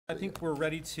I think we're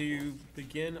ready to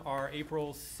begin our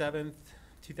April 7th,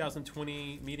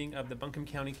 2020 meeting of the Buncombe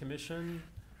County Commission.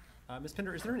 Ms.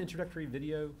 Pender, is there an introductory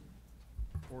video,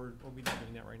 or are we not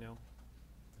doing that right now?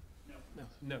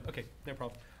 No, okay, no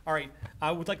problem. All right,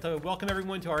 I would like to welcome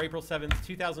everyone to our April 7th,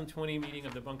 2020 meeting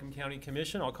of the Buncombe County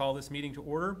Commission. I'll call this meeting to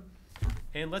order.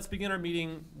 And let's begin our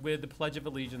meeting with the Pledge of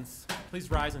Allegiance.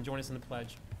 Please rise and join us in the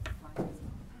pledge.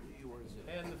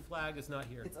 And the flag is not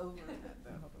here. It's over.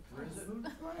 Where is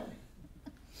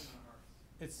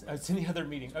it? It's any other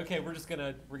meeting. Okay, we're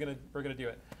gonna do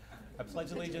it. I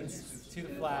pledge allegiance to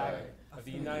the flag of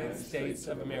the United States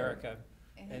of America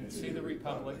and to the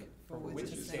republic for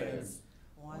which it stands,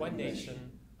 one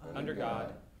nation, under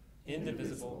God,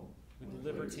 indivisible, with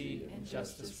liberty and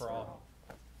justice for all.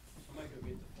 Somebody go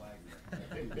get the flag.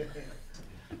 We need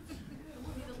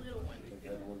a little one.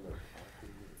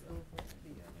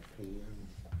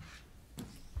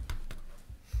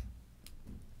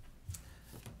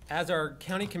 As our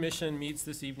county commission meets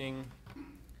this evening,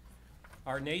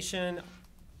 our nation,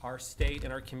 our state,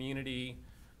 and our community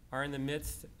are in the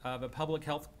midst of a public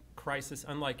health crisis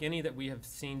unlike any that we have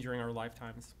seen during our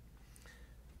lifetimes.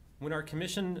 When our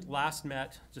commission last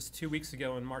met just 2 weeks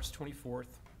ago on March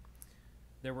 24th,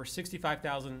 there were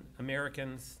 65,000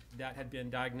 Americans that had been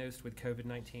diagnosed with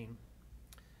COVID-19.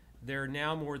 There are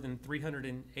now more than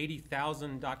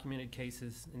 380,000 documented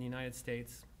cases in the United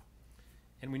States.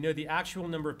 And we know the actual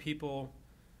number of people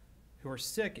who are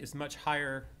sick is much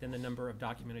higher than the number of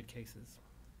documented cases.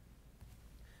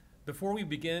 Before we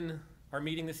begin our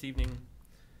meeting this evening,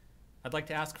 I'd like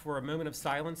to ask for a moment of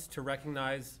silence to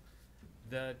recognize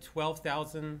the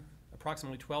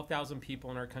approximately 12,000 people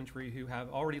in our country who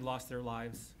have already lost their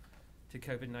lives to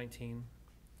COVID-19.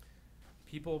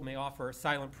 People may offer a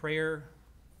silent prayer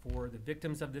for the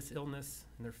victims of this illness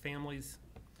and their families,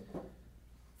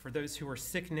 for those who are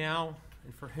sick now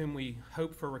and for whom we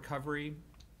hope for recovery,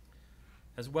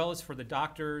 as well as for the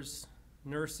doctors,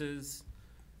 nurses,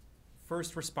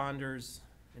 first responders,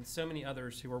 and so many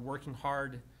others who are working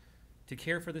hard to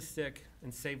care for the sick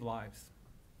and save lives.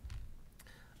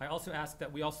 I also ask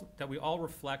that we all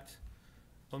reflect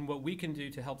on what we can do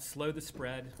to help slow the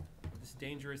spread of this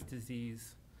dangerous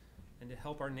disease and to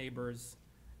help our neighbors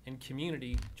and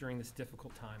community during this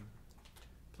difficult time.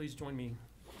 Please join me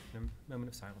in a moment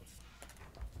of silence.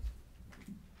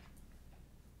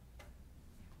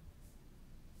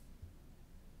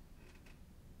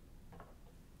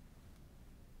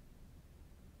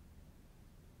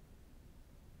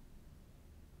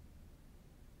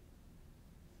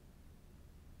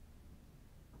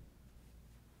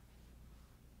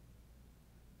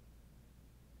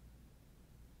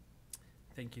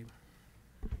 Thank you.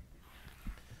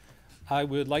 I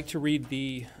would like to read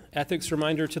the ethics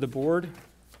reminder to the board.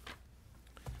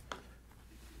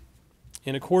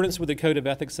 In accordance with the Code of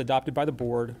Ethics adopted by the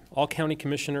board, all county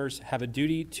commissioners have a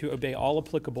duty to obey all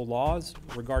applicable laws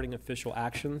regarding official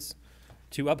actions,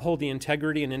 to uphold the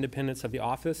integrity and independence of the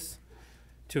office,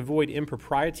 to avoid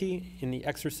impropriety in the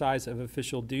exercise of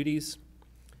official duties,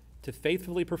 to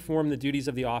faithfully perform the duties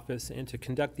of the office, and to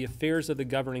conduct the affairs of the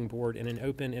governing board in an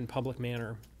open and public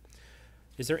manner.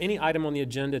 Is there any item on the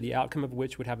agenda the outcome of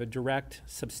which would have a direct,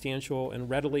 substantial, and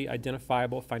readily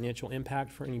identifiable financial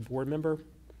impact for any board member?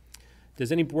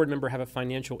 Does any board member have a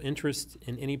financial interest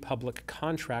in any public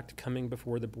contract coming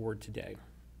before the board today?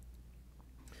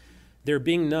 There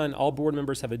being none, all board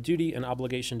members have a duty and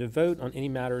obligation to vote on any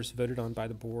matters voted on by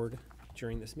the board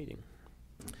during this meeting.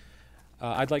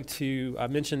 I'd like to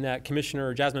mention that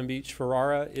Commissioner Jasmine Beach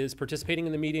Ferrara is participating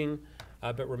in the meeting,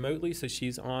 but remotely, so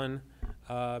she's on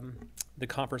the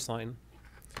conference line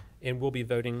and will be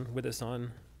voting with us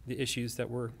on the issues that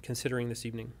we're considering this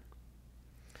evening.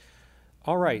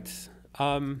 All right,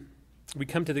 we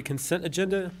come to the consent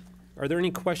agenda. Are there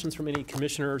any questions from any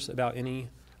commissioners about any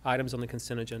items on the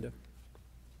consent agenda?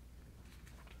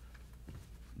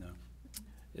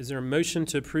 Is there a motion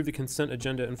to approve the consent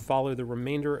agenda and follow the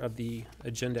remainder of the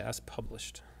agenda as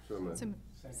published?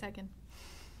 Second.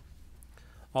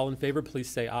 All in favor, please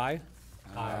say aye.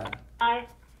 Aye. Aye.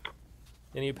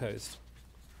 Any opposed?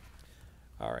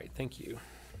 All right, thank you.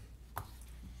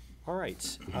 All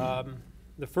right,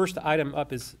 the first item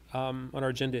up is on our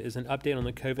agenda is an update on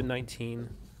the COVID-19,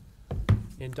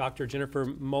 and Dr. Jennifer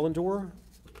Mullendore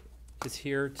is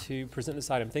here to present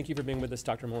this item. Thank you for being with us,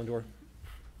 Dr. Mullendore.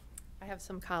 I have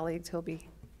some colleagues who will be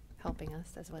helping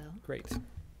us as well. Great.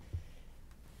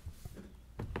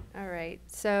 All right,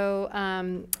 so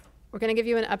we're going to give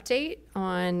you an update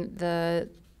on the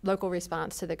local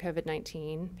response to the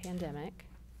COVID-19 pandemic.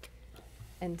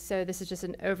 And so this is just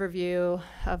an overview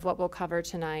of what we'll cover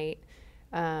tonight.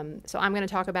 So I'm going to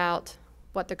talk about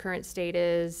what the current state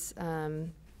is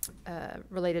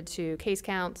related to case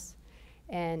counts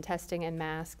and testing and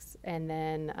masks, and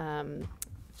then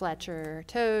Fletcher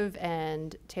Tove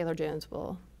and Taylor Jones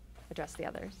will address the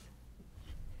others.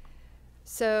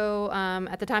 So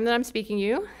at the time that I'm speaking to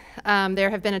you, there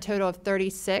have been a total of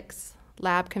 36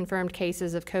 lab-confirmed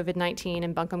cases of COVID-19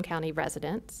 in Buncombe County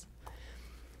residents.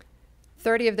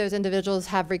 30 of those individuals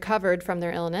have recovered from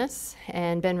their illness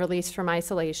and been released from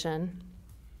isolation,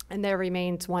 and there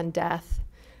remains one death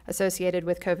associated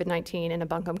with COVID-19 in a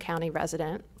Buncombe County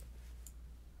resident.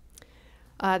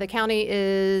 The county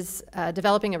is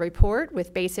developing a report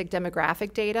with basic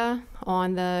demographic data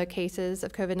on the cases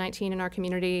of COVID-19 in our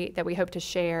community that we hope to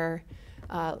share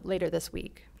later this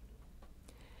week.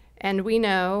 And we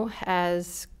know,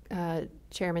 as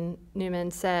Chairman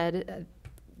Newman said,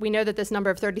 we know that this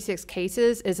number of 36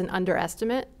 cases is an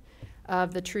underestimate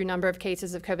of the true number of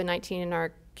cases of COVID-19 in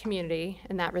our community,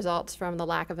 and that results from the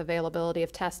lack of availability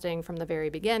of testing from the very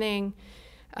beginning,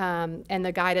 and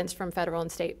the guidance from federal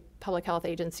and state public health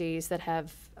agencies that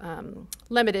have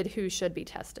limited who should be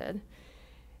tested.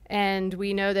 And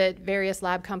we know that various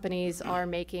lab companies are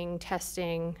making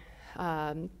testing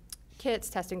kits,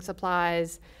 testing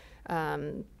supplies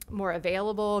more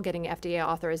available, getting FDA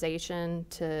authorization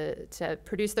to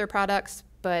produce their products,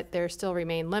 but there still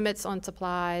remain limits on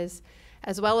supplies,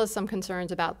 as well as some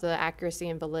concerns about the accuracy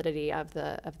and validity of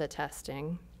the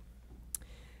testing.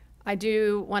 I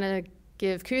do want to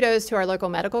give kudos to our local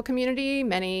medical community.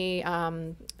 Many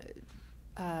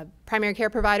primary care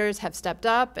providers have stepped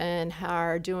up and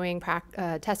are doing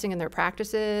testing in their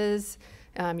practices,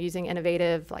 using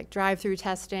innovative like drive-through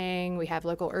testing. We have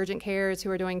local urgent cares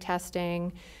who are doing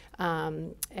testing,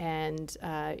 and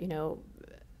you know,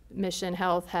 Mission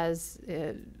Health has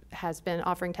been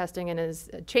offering testing and is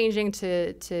changing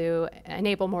to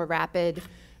enable more rapid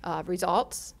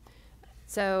results.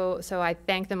 So I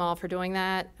thank them all for doing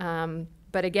that.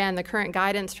 But again, the current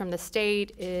guidance from the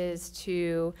state is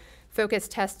to focus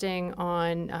testing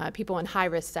on people in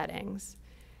high-risk settings.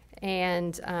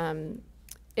 And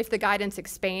if the guidance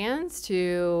expands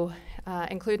to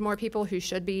include more people who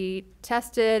should be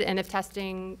tested, and if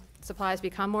testing supplies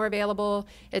become more available,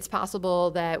 it's possible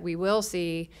that we will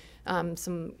see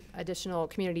some additional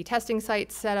community testing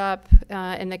sites set up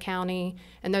in the county,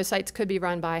 and those sites could be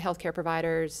run by healthcare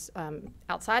providers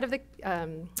outside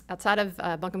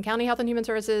of Buncombe County Health and Human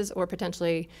Services, or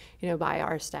potentially, you know, by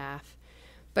our staff.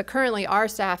 But currently, our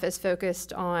staff is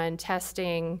focused on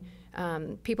testing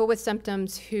people with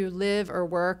symptoms who live or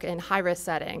work in high-risk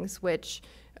settings, which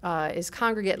is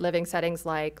congregate living settings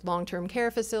like long-term care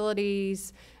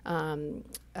facilities,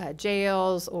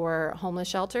 jails, or homeless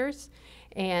shelters.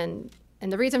 And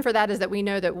the reason for that is that we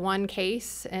know that one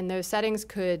case in those settings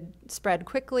could spread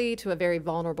quickly to a very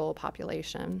vulnerable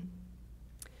population.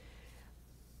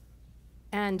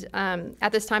 And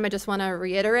at this time, I just want to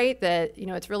reiterate that, you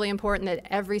know, it's really important that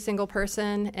every single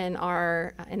person in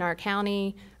our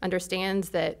county understands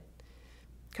that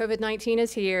COVID-19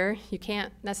 is here. You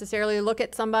can't necessarily look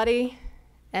at somebody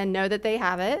and know that they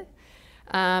have it.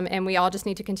 And we all just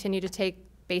need to continue to take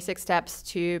basic steps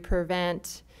to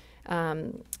prevent,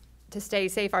 to stay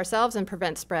safe ourselves and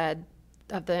prevent spread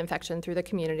of the infection through the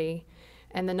community.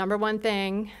 And the number one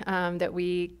thing that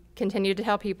we continue to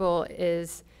tell people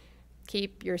is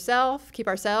keep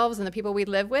ourselves and the people we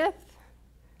live with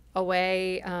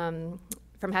away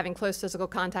from having close physical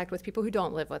contact with people who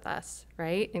don't live with us,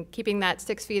 right? And keeping that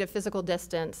 6 feet of physical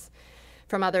distance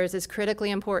from others is critically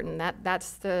important.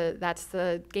 That's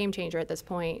the game changer at this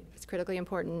point. It's critically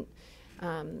important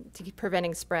to keep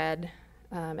preventing spread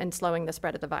and slowing the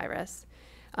spread of the virus.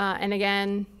 And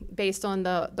again, based on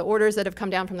the orders that have come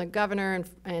down from the governor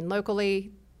and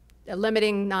locally,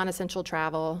 limiting non-essential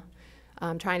travel,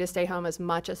 trying to stay home as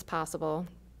much as possible.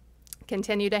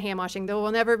 Continue to hand washing. There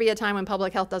will never be a time when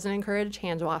public health doesn't encourage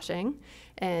hand washing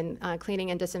and cleaning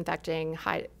and disinfecting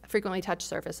frequently touched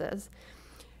surfaces.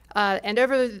 And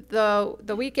over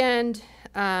the weekend,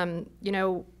 you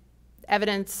know,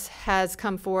 evidence has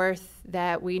come forth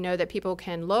that we know that people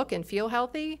can look and feel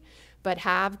healthy, but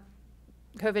have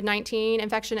COVID-19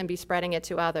 infection and be spreading it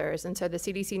to others. And so the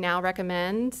CDC now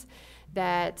recommends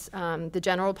that the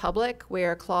general public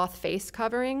wear cloth face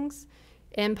coverings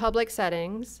in public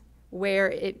settings where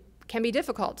it can be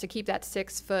difficult to keep that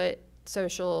 6 foot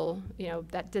social, you know,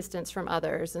 that distance from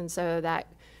others. And so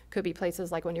that could be places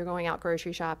like when you're going out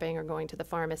grocery shopping or going to the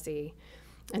pharmacy.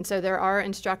 And so there are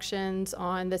instructions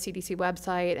on the CDC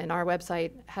website, and our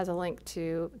website has a link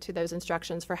to those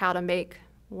instructions for how to make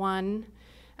one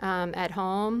at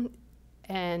home.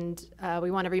 And we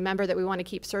want to remember that we want to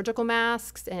keep surgical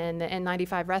masks and the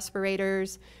N95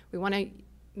 respirators. We want to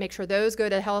make sure those go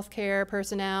to healthcare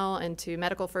personnel and to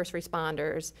medical first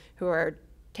responders who are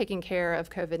taking care of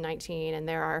COVID-19. And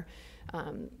there are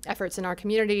efforts in our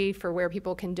community for where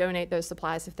people can donate those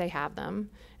supplies if they have them.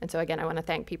 And so again, I want to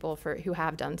thank people who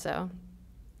have done so.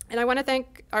 And I want to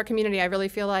thank our community. I really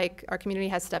feel like our community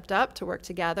has stepped up to work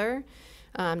together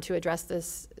to address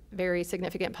this very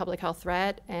significant public health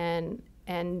threat. And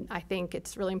I think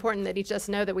it's really important that each of us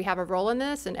know that we have a role in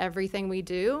this, and everything we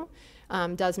do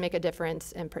does make a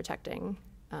difference in protecting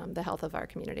the health of our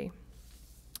community.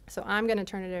 So I'm going to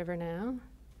turn it over now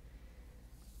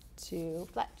to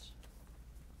Fletch.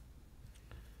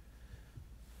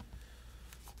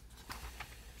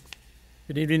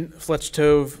 Good evening, Fletch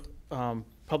Tove,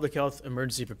 Public Health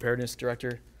Emergency Preparedness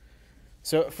Director.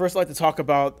 So first I'd like to talk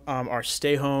about our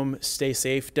Stay Home, Stay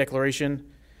Safe declaration.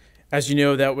 As you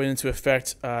know, that went into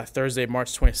effect Thursday,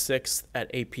 March 26th at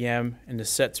 8 p.m. and is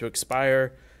set to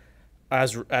expire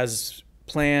as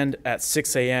planned at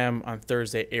 6 a.m. on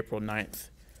Thursday, April 9th.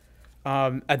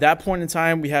 At that point in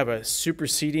time, we have a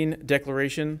superseding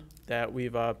declaration that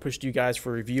we've pushed you guys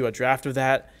for review, a draft of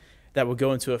that will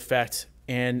go into effect.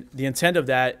 And the intent of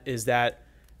that is that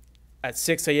at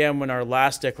 6 a.m. when our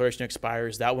last declaration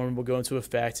expires, that one will go into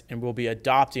effect, and we'll be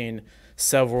adopting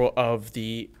several of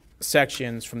the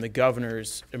sections from the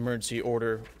governor's emergency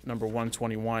order number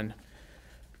 121.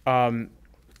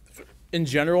 In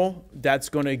general, that's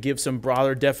going to give some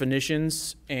broader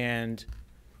definitions and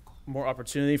more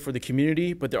opportunity for the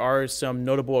community, but there are some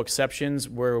notable exceptions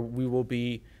where we will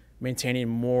be maintaining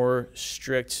more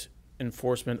strict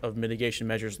enforcement of mitigation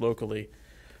measures locally.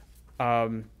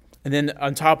 And then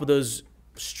on top of those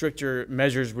stricter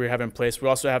measures we have in place, we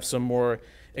also have some more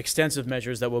extensive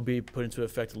measures that will be put into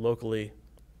effect locally.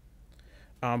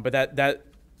 But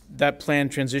that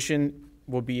planned transition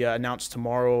will be announced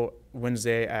tomorrow,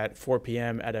 Wednesday at 4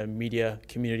 p.m. at a media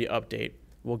community update.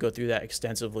 We'll go through that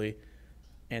extensively.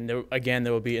 And there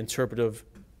will be an interpretive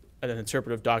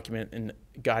document and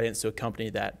guidance to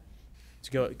accompany that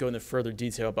to go into further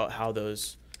detail about how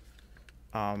those,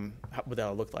 what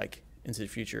that'll look like into the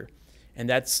future. And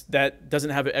that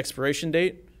doesn't have an expiration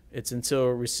date. It's until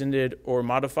rescinded or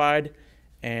modified.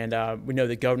 And we know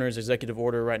the governor's executive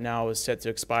order right now is set to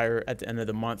expire at the end of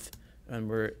the month. And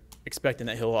we're expecting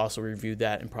that he'll also review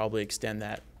that and probably extend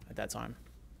that at that time.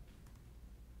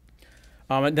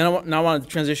 And then now I want to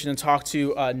transition and talk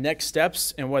to next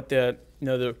steps and what the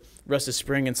rest of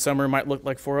spring and summer might look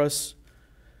like for us.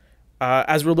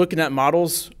 As we're looking at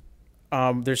models,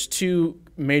 there's two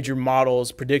major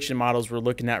models, prediction models we're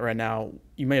looking at right now.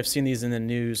 You may have seen these in the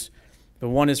news, but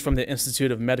one is from the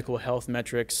Institute of Medical Health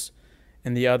Metrics,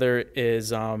 and the other is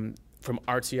from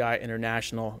RTI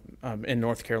International in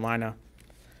North Carolina.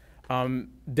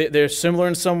 They're similar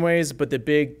in some ways, but the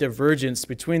big divergence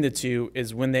between the two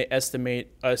is when they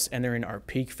estimate us entering our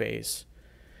peak phase.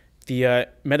 The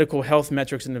Medical Health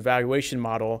Metrics and Evaluation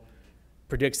model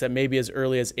predicts that maybe as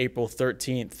early as April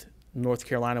 13th, North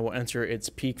Carolina will enter its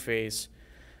peak phase,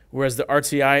 whereas the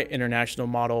RTI International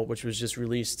model, which was just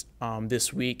released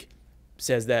this week,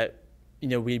 says that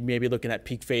we may be looking at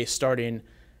peak phase starting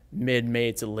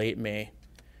mid-May to late May.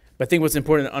 But I think what's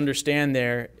important to understand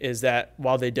there is that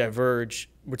while they diverge,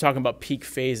 we're talking about peak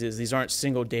phases. These aren't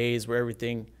single days where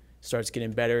everything starts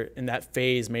getting better, and that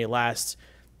phase may last,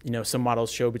 some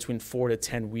models show between 4 to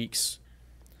 10 weeks.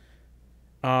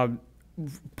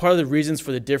 Part of the reasons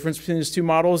for the difference between these two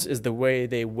models is the way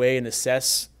they weigh and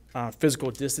assess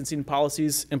physical distancing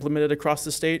policies implemented across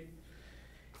the state.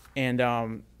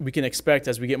 And we can expect,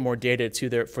 as we get more data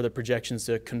for the projections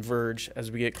to converge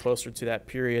as we get closer to that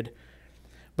period.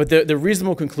 But the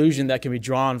reasonable conclusion that can be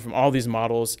drawn from all these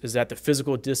models is that the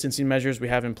physical distancing measures we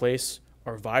have in place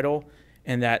are vital,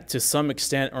 and that to some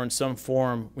extent or in some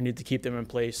form, we need to keep them in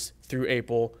place through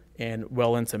April and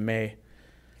well into May.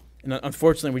 And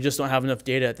unfortunately, we just don't have enough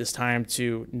data at this time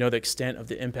to know the extent of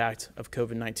the impact of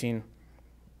COVID-19.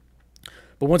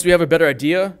 But once we have a better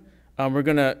idea, we're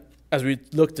going to, as we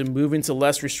look to move into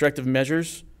less restrictive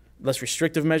measures,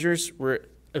 we're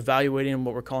evaluating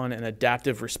what we're calling an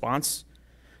adaptive response.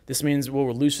 This means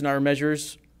we'll loosen our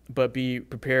measures, but be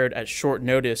prepared at short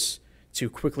notice to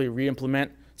quickly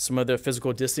re-implement some of the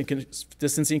physical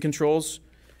distancing controls,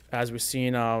 as we've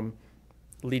seen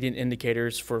leading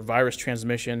indicators for virus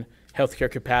transmission, healthcare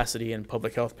capacity, and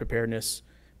public health preparedness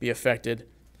be affected.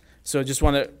 So I just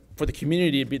want for the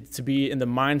community to be in the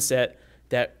mindset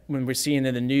that when we're seeing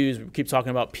in the news, we keep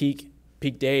talking about peak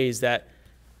days, that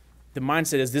the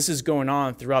mindset is this is going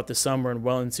on throughout the summer and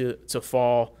well into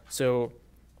fall. So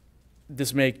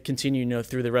this may continue,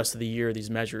 through the rest of the year, these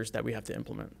measures that we have to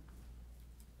implement.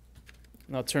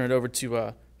 And I'll turn it over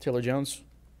to Taylor Jones.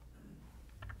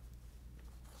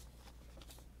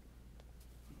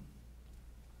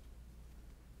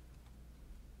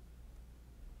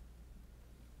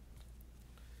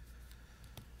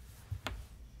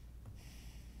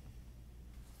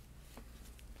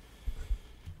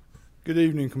 Good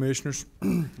evening, Commissioners.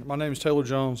 My name is Taylor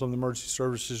Jones. I'm the Emergency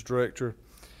Services Director,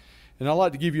 and I'd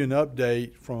like to give you an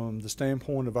update from the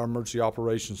standpoint of our Emergency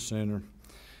Operations Center,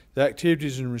 the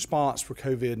activities in response for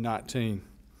COVID-19.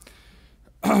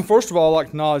 First of all, I'd like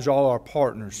to acknowledge all our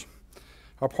partners.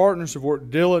 Our partners have worked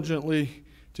diligently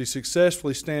to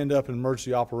successfully stand up an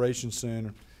Emergency Operations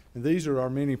Center, and these are our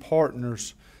many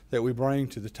partners that we bring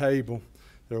to the table.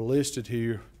 They're listed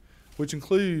here, which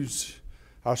includes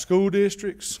our school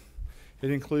districts. It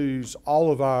includes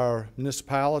all of our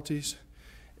municipalities.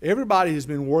 Everybody has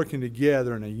been working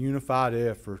together in a unified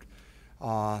effort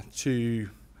to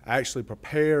actually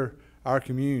prepare our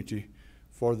community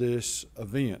for this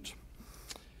event.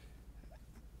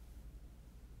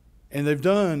 And they've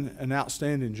done an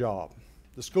outstanding job.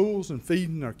 The schools and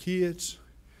feeding our kids,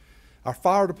 our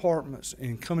fire departments,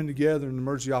 and coming together in the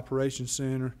Emergency Operations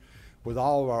Center with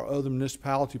all of our other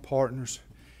municipality partners.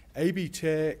 AB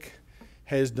Tech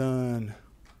has done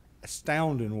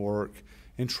astounding work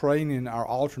in training our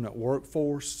alternate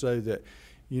workforce so that,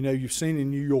 you've seen in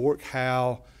New York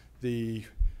how the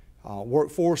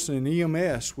workforce in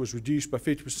EMS was reduced by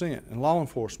 50%, and law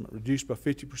enforcement reduced by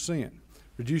 50%,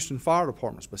 reduced in fire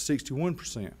departments by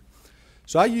 61%.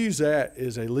 So I use that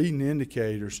as a leading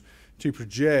indicators to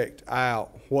project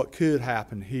out what could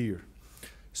happen here.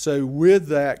 So with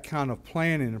that kind of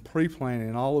planning and pre-planning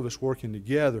and all of us working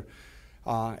together,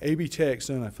 AB Tech's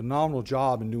done a phenomenal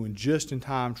job in doing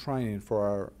just-in-time training for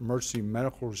our emergency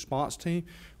medical response team,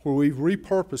 where we've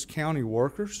repurposed county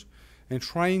workers and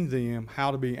trained them how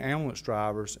to be ambulance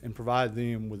drivers and provide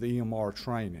them with EMR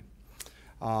training.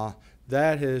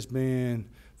 That has been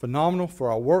phenomenal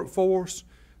for our workforce.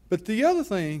 But the other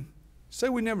thing, say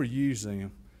we never use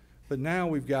them, but now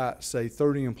we've got, say,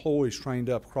 30 employees trained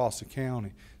up across the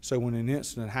county. So when an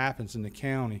incident happens in the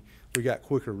county, we got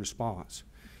quicker response.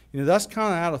 That's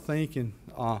kind of out of thinking,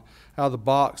 out of the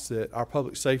box that our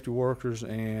public safety workers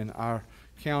and our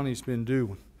county's been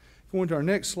doing. Going to our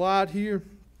next slide here,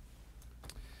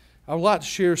 I would like to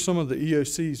share some of the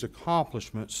EOC's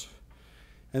accomplishments,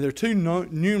 and they're too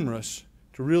numerous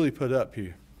to really put up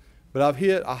here. But I've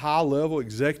hit a high level,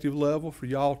 executive level for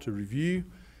y'all to review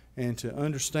and to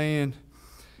understand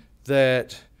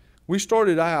that we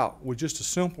started out with just a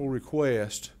simple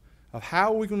request of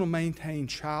how are we going to maintain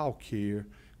child care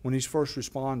when these first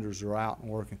responders are out and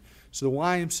working. So the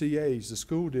YMCAs, the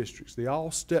school districts, they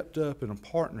all stepped up in a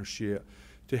partnership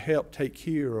to help take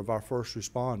care of our first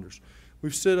responders.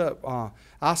 We've set up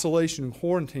isolation and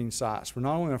quarantine sites for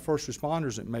not only our first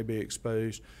responders that may be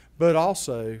exposed, but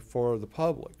also for the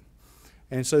public.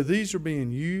 And so these are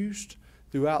being used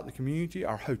throughout the community.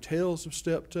 Our hotels have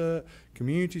stepped up,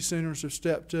 community centers have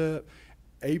stepped up,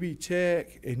 AB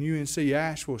Tech and UNC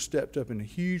Asheville stepped up in a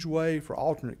huge way for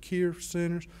alternate care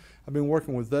centers. I've been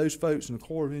working with those folks in the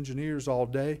Corps of Engineers all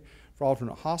day for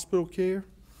alternate hospital care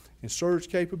and surge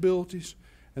capabilities,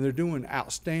 and they're doing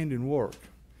outstanding work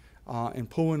in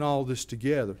pulling all this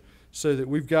together so that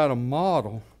we've got a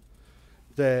model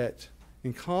that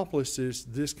encompasses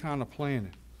this kind of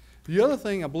planning. The other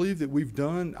thing I believe that we've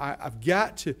done, I've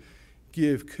got to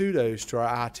give kudos to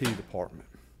our IT department.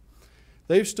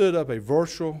 They've stood up a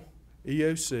virtual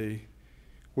EOC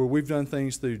where we've done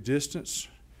things through distance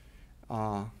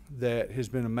that has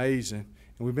been amazing,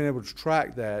 and we've been able to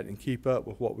track that and keep up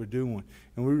with what we're doing.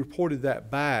 And we reported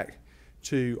that back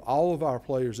to all of our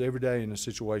players every day in the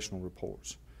situational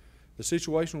reports. The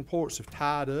situational reports have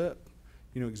tied up,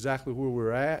 exactly where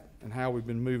we're at and how we've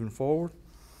been moving forward.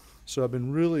 So I've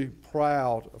been really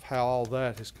proud of how all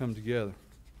that has come together.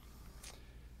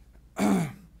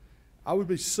 I would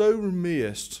be so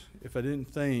remiss if I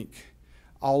didn't thank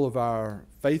all of our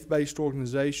faith-based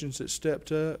organizations that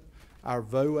stepped up, our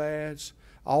VOADs,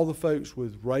 all the folks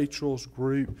with Rachel's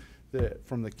group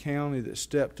from the county that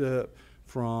stepped up,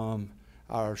 from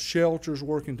our shelters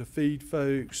working to feed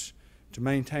folks, to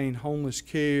maintain homeless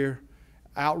care.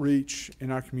 Outreach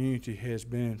in our community has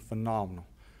been phenomenal.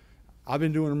 I've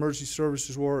been doing emergency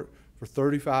services work for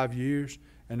 35 years,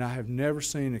 and I have never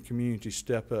seen a community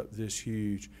step up this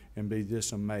huge and be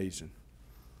this amazing.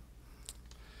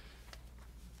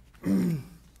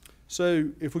 So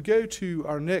if we go to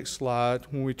our next slide,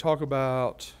 when we talk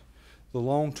about the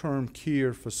long-term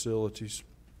care facilities,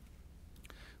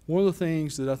 one of the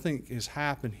things that I think has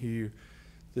happened here,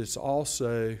 that's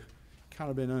also kind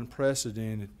of been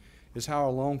unprecedented is how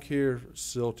our long care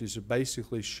facilities have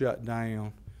basically shut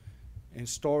down and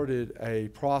started a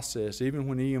process. Even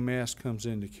when EMS comes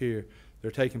into care,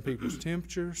 they're taking people's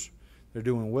temperatures, they're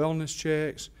doing wellness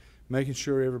checks, making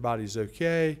sure everybody's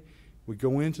okay. We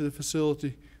go into the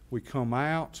facility, we come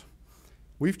out.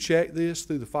 We've checked this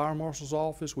through the fire marshal's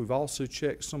office. We've also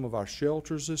checked some of our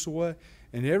shelters this way,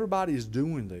 and everybody is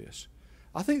doing this.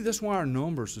 I think that's why our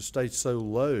numbers have stayed so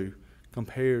low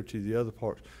compared to the other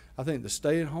parts. I think the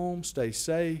stay at home, stay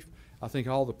safe. I think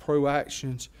all the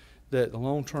pro-actions that the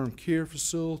long-term care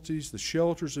facilities, the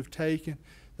shelters have taken,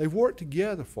 they've worked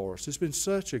together for us. It's been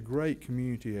such a great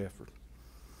community effort.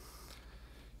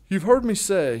 You've heard me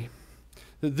say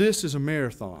that this is a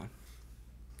marathon.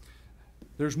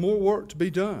 There's more work to be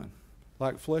done.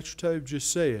 Like Fletcher Tobe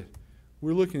just said,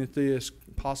 we're looking at this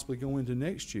possibly going into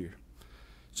next year.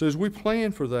 So as we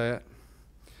plan for that,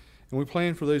 and we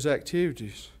plan for those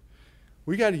activities,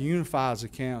 we got to unify as a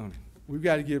county. We've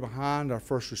got to get behind our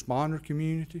first responder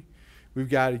community. We've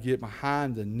got to get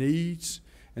behind the needs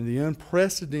and the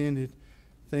unprecedented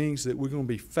things that we're going to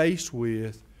be faced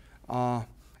with, and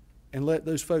let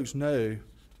those folks know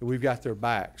that we've got their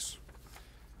backs.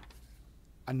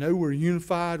 I know we're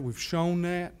unified, we've shown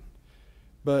that,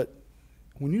 but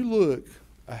when you look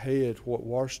ahead what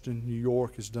Washington, New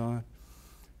York has done,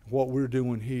 what we're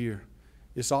doing here,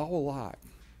 it's all alike.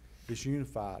 It's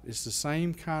unified. It's the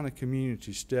same kind of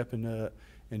community stepping up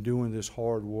and doing this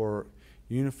hard work,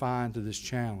 unifying to this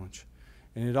challenge.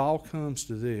 And it all comes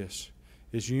to this,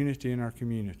 is unity in our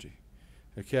community,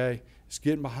 okay? It's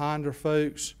getting behind our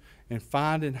folks and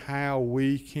finding how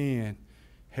we can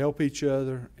help each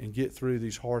other and get through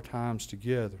these hard times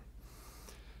together.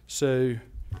 So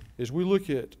as we look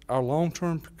at our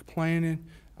long-term planning,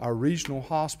 our regional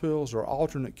hospitals, our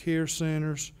alternate care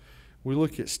centers, we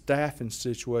look at staffing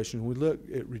situations, we look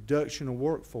at reduction of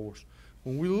workforce.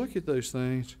 When we look at those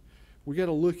things, we got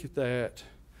to look at that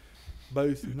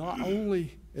both not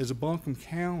only as a Buncombe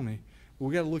County, but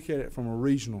we got to look at it from a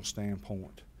regional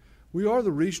standpoint. We are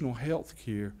the regional health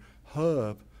care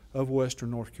hub of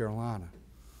Western North Carolina.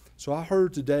 So I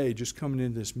heard today, just coming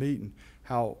into this meeting,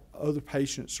 how other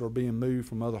patients are being moved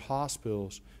from other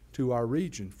hospitals to our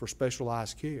region for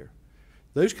specialized care.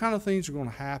 Those kind of things are going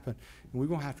to happen, and we're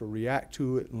going to have to react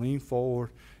to it and lean forward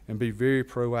and be very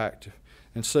proactive.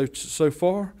 And so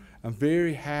far, I'm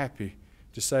very happy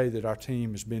to say that our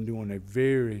team has been doing a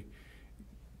very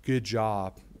good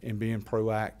job in being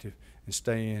proactive and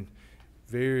staying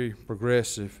very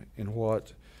progressive in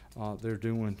what they're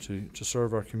doing to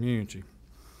serve our community.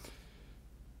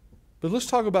 But let's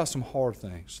talk about some hard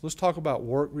things. Let's talk about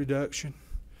work reduction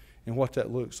and what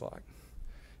that looks like.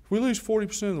 If we lose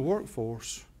 40% of the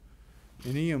workforce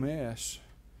in EMS,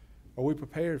 are we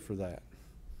prepared for that?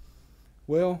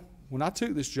 Well, when I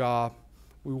took this job,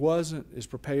 we wasn't as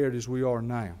prepared as we are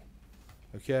now,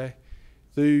 okay?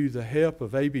 Through the help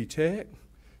of AB Tech,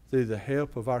 through the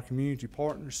help of our community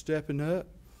partners stepping up,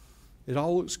 it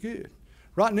all looks good.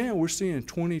 Right now, we're seeing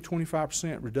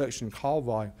 20–25% reduction in call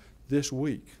volume this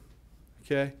week,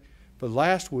 okay? But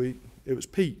last week, it was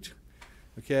peaked,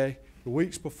 okay? The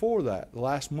weeks before that, the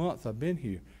last month I've been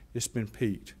here, it's been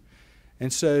peaked.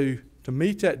 And so to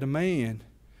meet that demand,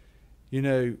 you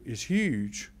know, is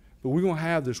huge, but we're going to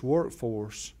have this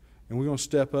workforce, and we're going to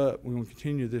step up. We're going to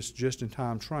continue this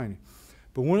just-in-time training.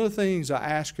 But one of the things I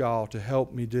ask y'all to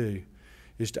help me do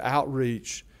is to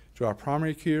outreach to our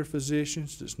primary care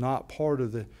physicians that's not part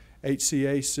of the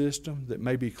HCA system that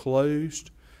may be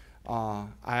closed. I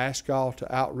ask y'all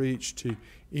to outreach to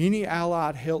any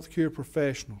allied healthcare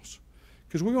professionals,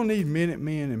 because we're going to need minute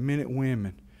men and minute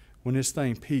women when this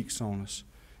thing peaks on us.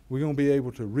 We're going to be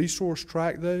able to resource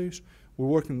track those. We're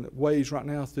working ways right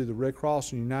now through the Red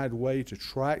Cross and United Way to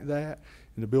track that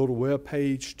and to build a web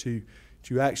page to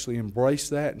actually embrace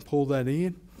that and pull that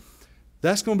in.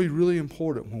 That's going to be really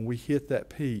important when we hit that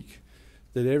peak,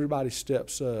 that everybody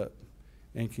steps up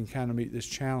and can kind of meet this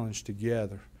challenge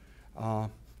together.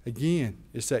 Again,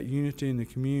 it's that unity in the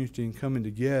community and coming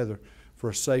together for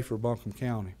a safer Buncombe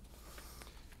County.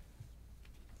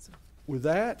 With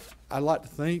that, I'd like to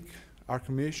thank our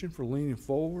commission for leaning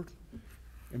forward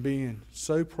and being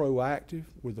so proactive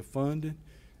with the funding,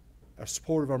 our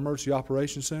support of our Emergency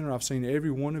Operations Center. I've seen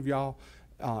every one of y'all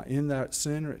in that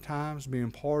center at times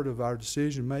being part of our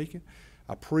decision making.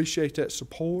 I appreciate that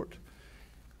support.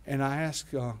 And I ask,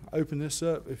 open this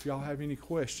up if y'all have any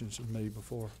questions of me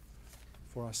before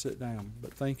I sit down.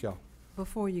 But thank y'all.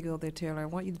 Before you go there, Taylor, I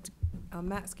want you to,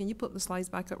 Max, can you put the slides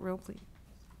back up real quick?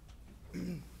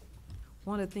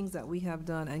 One of the things that we have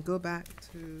done, and go back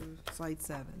to slide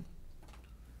 7.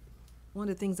 One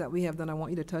of the things that we have done, I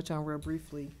want you to touch on real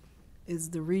briefly, is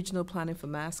the regional planning for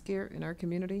mass care in our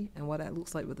community and what that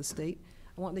looks like with the state.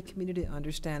 I want the community to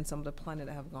understand some of the planning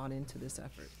that have gone into this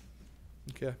effort.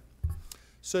 Okay.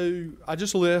 So I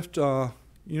just left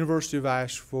University of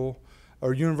Asheville,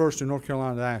 or University of North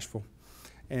Carolina at Asheville,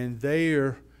 and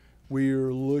there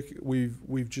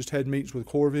we've just had meetings with the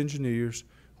Corps of Engineers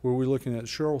where we're looking at the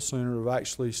Sherrill Center of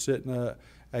actually setting up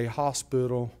a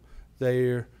hospital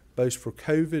there, both for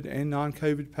COVID and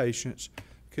non-COVID patients,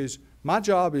 because my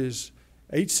job is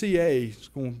HCA is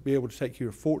going to be able to take care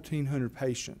of 1,400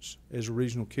 patients as a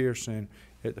regional care center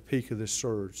at the peak of this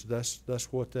surge.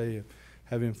 That's what they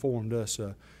have informed us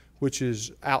of, which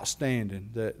is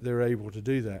outstanding that they're able to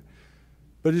do that.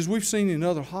 But as we've seen in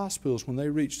other hospitals, when they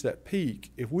reach that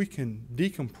peak, if we can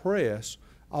decompress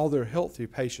all their healthy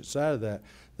patients out of that,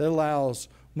 that allows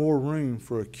more room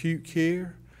for acute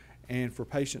care and for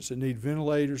patients that need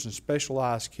ventilators and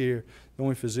specialized care that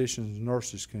only physicians and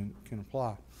nurses can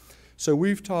apply. So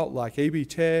we've taught like AB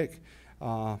Tech,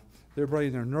 they're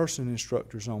bringing their nursing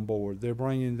instructors on board. They're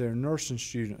bringing their nursing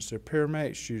students, their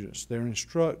paramedic students, their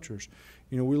instructors.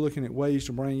 You know, we're looking at ways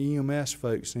to bring EMS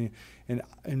folks in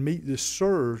and meet this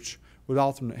surge with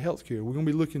alternate health care. We're going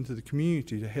to be looking to the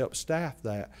community to help staff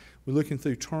that. We're looking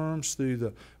through terms through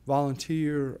the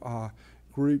volunteer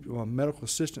group, medical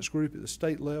assistance group at the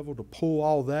state level to pull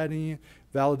all that in,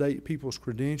 validate people's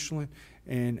credentialing,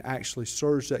 and actually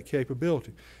surge that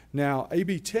capability. Now,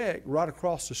 AB Tech, right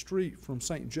across the street from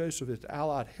St. Joseph at the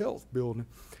Allied Health Building,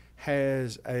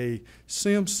 has a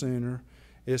SIM center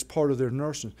as part of their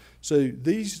nursing. So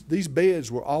these beds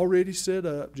were already set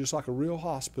up just like a real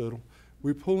hospital.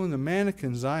 We're pulling the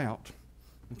mannequins out,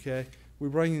 okay? We're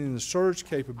bringing in the surge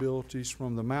capabilities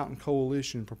from the Mountain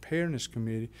Coalition Preparedness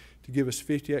Committee to give us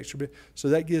 50 extra beds. So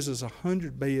that gives us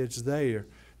 100 beds there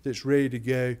that's ready to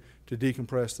go to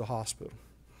decompress the hospital.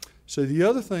 So the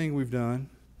other thing we've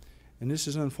done, and this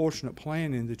is unfortunate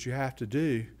planning that you have to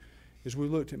do, is we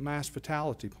looked at mass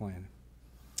fatality planning.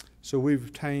 So we've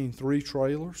obtained 3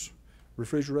 trailers,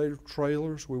 refrigerator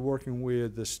trailers. We're working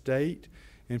with the state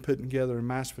and putting together a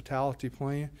mass fatality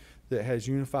plan that has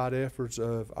unified efforts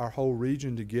of our whole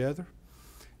region together.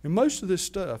 And most of this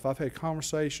stuff, I've had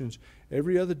conversations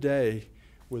every other day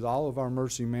with all of our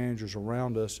emergency managers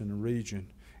around us in the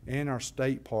region and our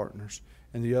state partners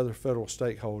and the other federal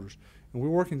stakeholders. And we're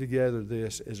working together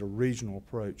this as a regional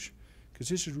approach because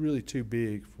this is really too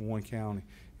big for one county.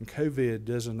 And COVID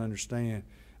doesn't understand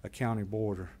a county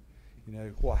border. You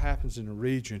know, what happens in the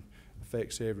region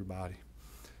affects everybody.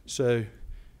 So,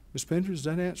 Ms. Pender, does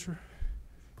that answer?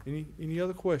 Any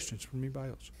other questions from anybody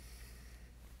else?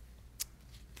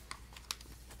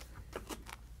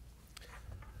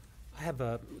 I have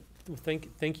a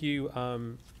thank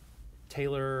you,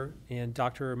 Taylor and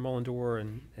Dr. Mullendor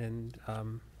and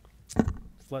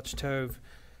Fletch Tove.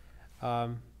 I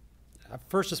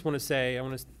first just want to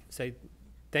say,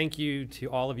 thank you to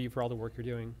all of you for all the work you're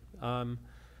doing.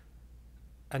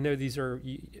 I know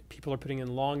people are putting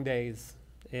in long days,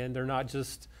 and they're not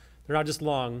just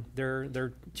long.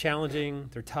 They're challenging.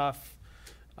 They're tough.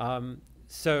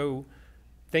 So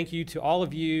thank you to all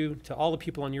of you, to all the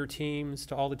people on your teams,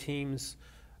 to all the teams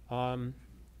in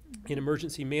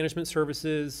emergency management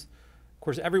services. Of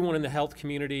course, everyone in the health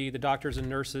community, the doctors and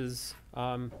nurses.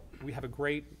 We have a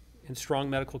great and strong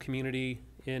medical community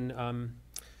in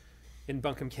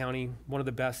Buncombe County, one of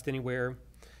the best anywhere.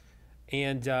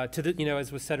 And to the,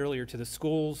 as was said earlier, to the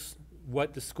schools,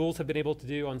 what the schools have been able to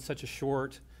do on such a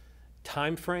short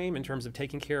time frame in terms of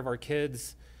taking care of our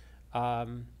kids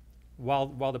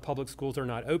while the public schools are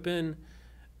not open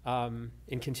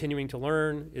and continuing to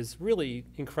learn is really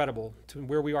incredible. To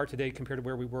where we are today compared to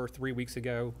where we were 3 weeks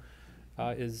ago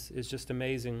is just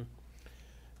amazing.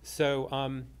 So,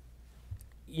 and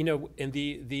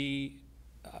the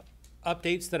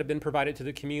updates that have been provided to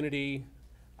the community,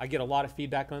 I get a lot of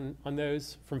feedback on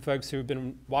those from folks who have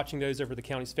been watching those over the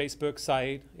county's Facebook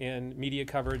site and media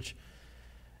coverage.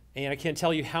 And I can't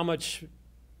tell you how much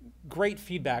great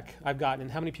feedback I've gotten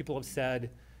and how many people have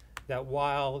said that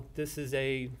while this is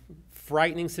a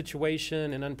frightening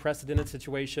situation, an unprecedented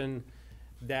situation,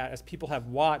 that as people have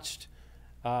watched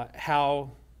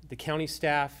how the county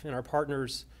staff and our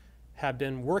partners have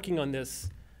been working on this,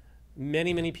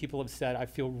 many, many people have said, I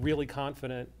feel really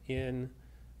confident in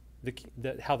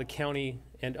how the county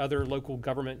and other local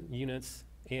government units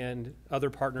and other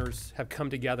partners have come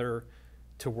together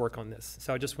to work on this.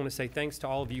 So I just want to say thanks to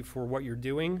all of you for what you're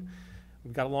doing.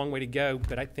 We've got a long way to go,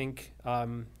 but I think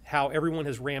how everyone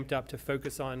has ramped up to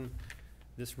focus on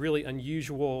this really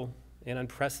unusual and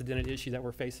unprecedented issue that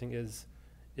we're facing is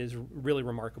really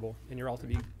remarkable, and you're all to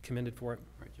be commended for it.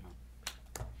 Great job.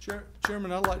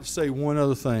 Chairman, I'd like to say one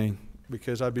other thing,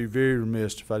 because I'd be very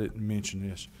remiss if I didn't mention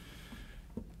this.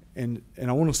 And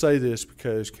I want to say this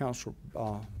because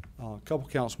a couple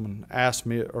councilmen asked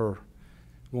me, or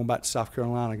going back to South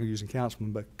Carolina, I'm using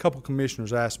councilmen, but a couple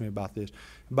commissioners asked me about this,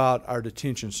 about our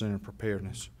detention center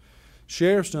preparedness.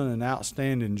 Sheriff's done an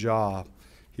outstanding job.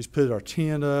 He's put our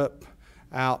tent up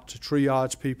out to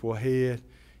triage people ahead.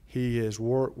 He has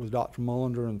worked with Dr.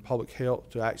 Mullender and public health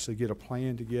to actually get a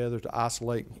plan together to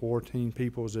isolate and quarantine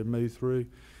people as they move through.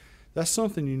 That's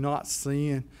something you're not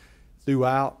seeing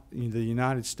throughout the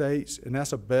United States, and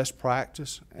that's a best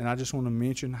practice. And I just want to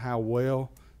mention how well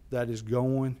that is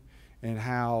going and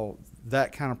how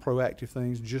that kind of proactive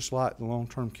things, just like the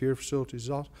long-term care facilities, is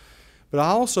also. But I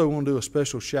also want to do a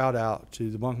special shout out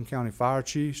to the Buncombe County Fire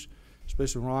Chiefs,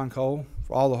 especially Ron Cole,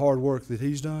 for all the hard work that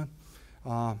he's done.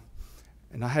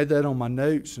 And I had that on my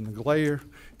notes, and the glare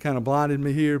kind of blinded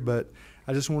me here, but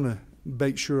I just want to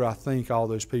make sure I thank all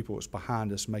those people that's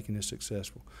behind us making this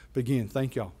successful. But again,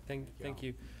 thank y'all. Thank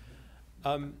you.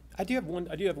 I do have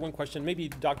one question. Maybe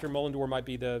Dr. Mullendore might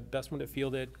be the best one to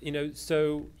field it.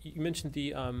 So you mentioned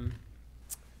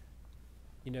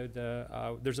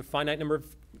there's a finite number of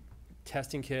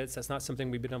testing kits. That's not something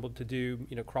we've been able to do,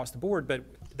 across the board, but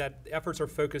that efforts are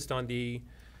focused on the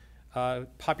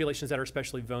populations that are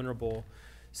especially vulnerable.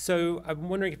 So I'm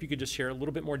wondering if you could just share a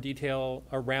little bit more detail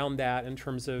around that in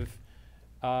terms of,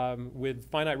 with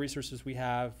finite resources we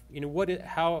have,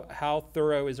 how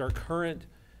thorough is our current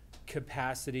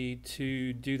capacity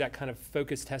to do that kind of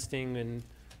focused testing in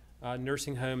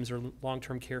nursing homes or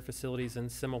long-term care facilities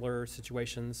and similar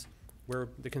situations where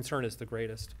the concern is the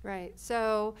greatest? Right.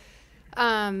 So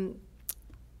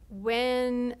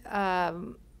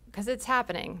because it's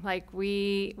happening, like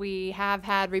we have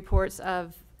had reports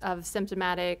of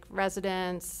symptomatic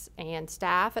residents and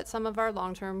staff at some of our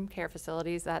long-term care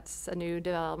facilities. That's a new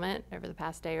development over the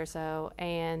past day or so.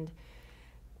 And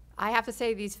I have to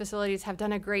say these facilities have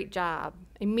done a great job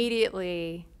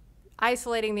immediately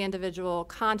isolating the individual,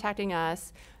 contacting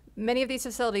us. Many of these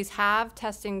facilities have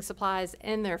testing supplies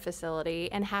in their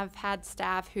facility and have had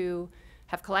staff who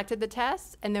have collected the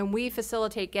tests, and then we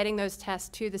facilitate getting those tests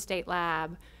to the state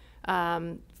lab,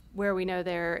 where we know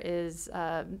there is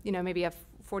maybe a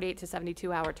 48 to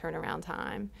 72 hour turnaround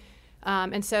time.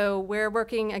 And so we're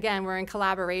working, again, we're in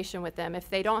collaboration with them. If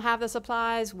they don't have the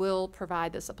supplies, we'll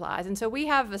provide the supplies. And so we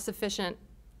have a sufficient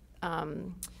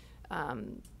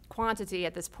quantity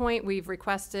at this point. We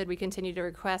continue to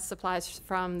request supplies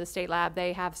from the state lab.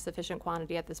 They have sufficient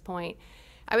quantity at this point.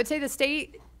 I would say the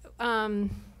state, in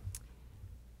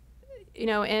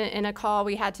a call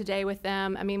we had today with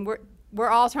them, I mean, we're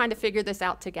all trying to figure this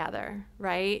out together,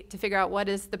 right? To figure out what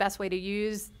is the best way to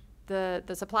use the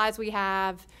supplies we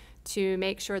have, to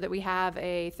make sure that we have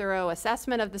a thorough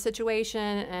assessment of the situation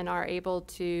and are able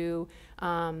to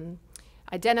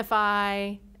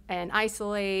identify and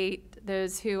isolate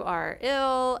those who are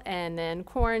ill and then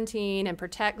quarantine and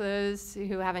protect those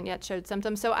who haven't yet showed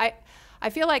symptoms. So I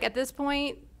feel like at this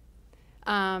point,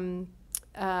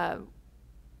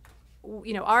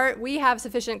 we have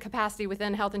sufficient capacity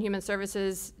within Health and Human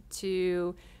Services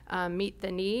to meet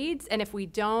the needs, and if we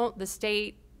don't, the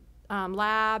state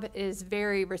lab is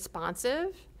very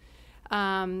responsive.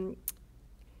 Again,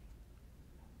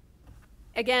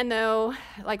 though,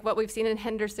 like what we've seen in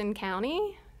Henderson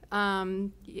County,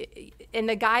 and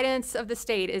the guidance of the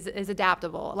state is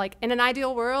adaptable. Like in an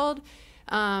ideal world,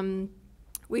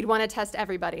 we'd want to test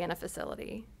everybody in a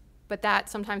facility. But that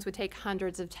sometimes would take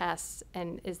hundreds of tests,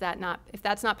 and if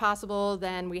that's not possible,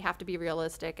 then we have to be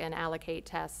realistic and allocate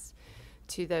tests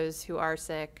to those who are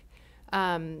sick.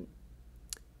 I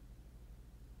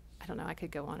don't know, I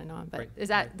could go on and on, but Right. does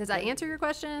that answer your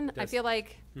question? I feel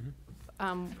like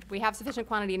we have sufficient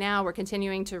quantity now. We're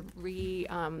continuing to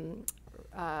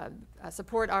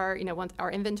support our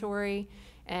inventory,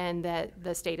 and that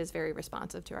the state is very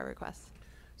responsive to our requests.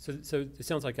 So it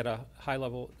sounds like at a high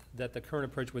level that the current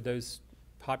approach with those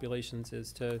populations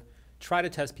is to try to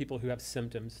test people who have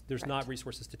symptoms. There's not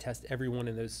resources to test everyone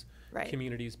in those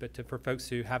communities, but for folks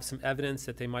who have some evidence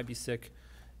that they might be sick,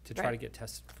 to try to get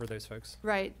tests for those folks.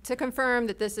 Right, to confirm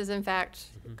that this is in fact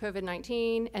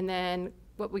COVID-19, and then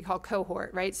what we call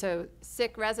cohort, right? So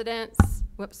sick residents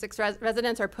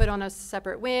are put on a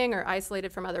separate wing or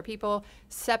isolated from other people.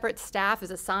 Separate staff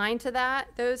is assigned to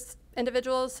those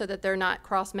individuals so that they're not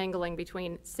cross-mingling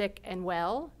between sick and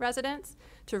well residents,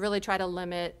 to really try to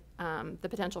limit the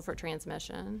potential for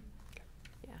transmission.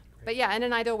 Yeah, but yeah, in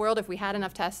an ideal world, if we had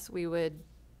enough tests, we would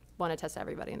want to test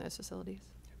everybody in those facilities.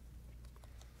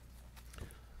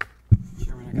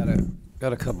 Chairman, I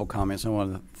got a couple comments. I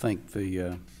want to thank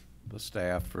the the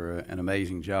staff for an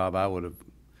amazing job. I would have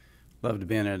loved to have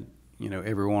been at,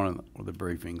 every one of the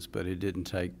briefings, but it didn't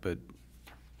take but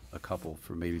a couple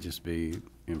for me to just be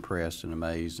impressed and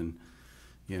amazed, and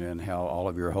and how all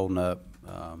of you are holding up.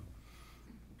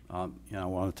 I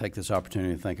want to take this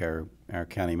opportunity to thank our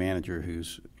county manager,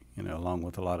 who's along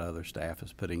with a lot of other staff,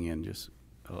 is putting in just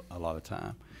a lot of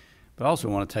time. But I also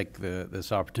want to take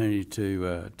this opportunity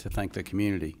to thank the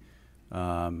community.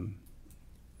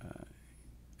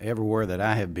 Everywhere that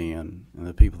I have been and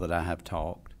the people that I have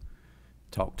talked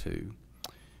to,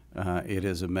 it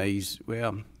has amazed.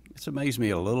 Well, it's amazed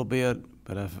me a little bit,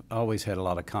 but I've always had a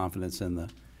lot of confidence in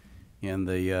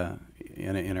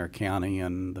our county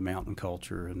and the mountain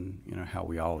culture, and how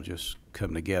we all just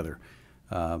come together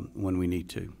when we need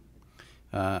to.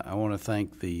 I want to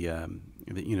thank the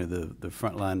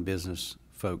frontline business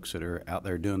folks that are out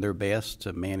there doing their best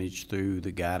to manage through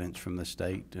the guidance from the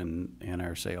state and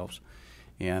ourselves,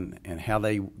 and how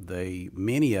they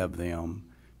many of them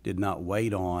did not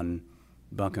wait on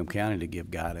Buncombe County to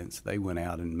give guidance. They went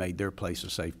out and made their place a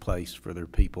safe place for their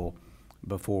people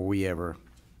before we ever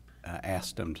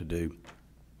asked them to do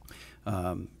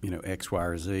X, Y,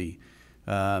 or Z.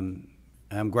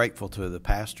 I'm grateful to the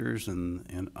pastors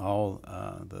and all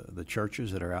the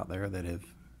churches that are out there that have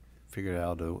figured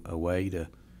out a way to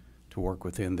work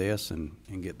within this and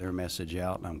get their message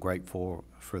out, and I'm grateful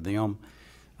for them.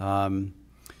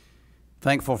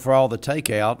 Thankful for all the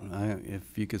takeout.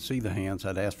 If you could see the hands,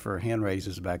 I'd ask for hand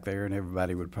raises back there, and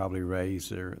everybody would probably raise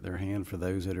their hand for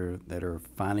those that are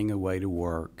finding a way to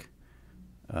work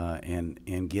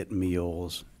and get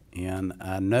meals. And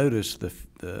I noticed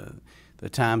the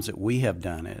times that we have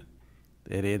done it,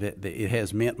 that it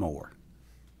has meant more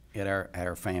at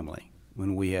our family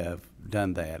when we have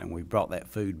done that, and we've brought that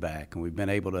food back, and we've been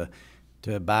able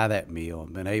to buy that meal,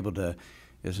 and been able to.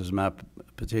 This is my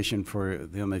petition for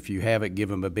them. If you have it, give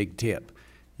them a big tip,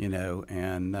 and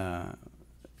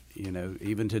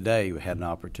even today we had an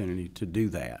opportunity to do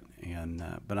that,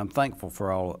 and but I'm thankful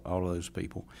for all of those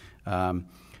people.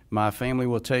 My family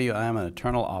will tell you I am an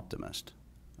eternal optimist.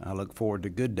 I look forward to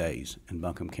good days in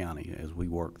Buncombe County as we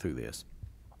work through this.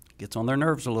 It gets on their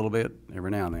nerves a little bit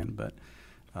every now and then, but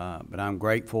I'm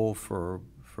grateful for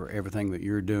everything that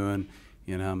you're doing.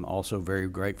 I'm also very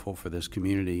grateful for this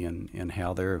community and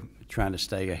how they're trying to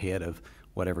stay ahead of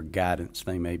whatever guidance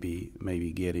they may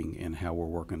be getting, and how we're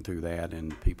working through that.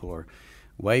 And people are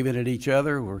waving at each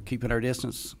other. We're keeping our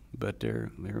distance, but they're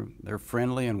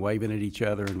friendly and waving at each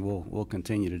other, and we'll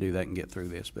continue to do that and get through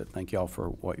this. But thank y'all for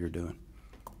what you're doing.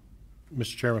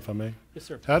 Mr. Chairman, if I may. Yes,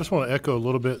 sir. I just want to echo a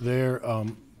little bit there.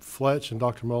 Fletch and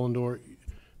Dr. Mullendorf,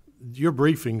 your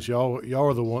briefings, y'all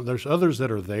are the one. There's others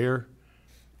that are there,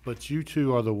 but you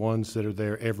two are the ones that are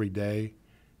there every day,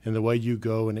 and the way you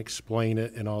go and explain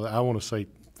it and all that. I want to say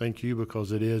thank you,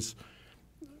 because it is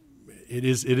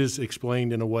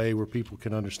explained in a way where people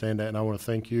can understand that, and I want to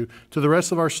thank you. To the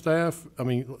rest of our staff, I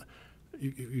mean,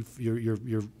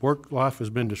 your work life has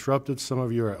been disrupted. Some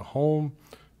of you are at home.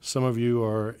 Some of you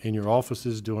are in your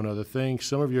offices doing other things.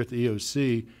 Some of you are at the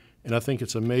EOC, and I think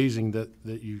it's amazing that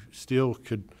you still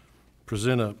could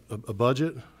present a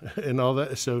budget and all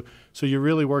that. So you're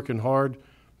really working hard.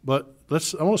 But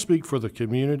I want to speak for the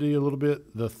community a little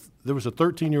bit. There was a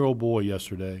 13-year-old boy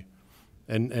yesterday,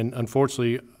 and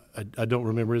unfortunately, I don't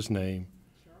remember his name.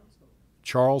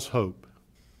 Charles Hope.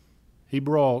 He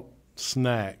brought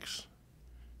snacks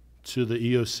to the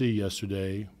EOC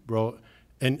yesterday.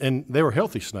 And they were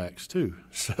healthy snacks too.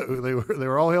 So they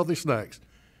were all healthy snacks.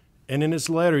 And in his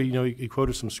letter, he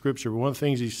quoted some scripture. But one of the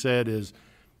things he said is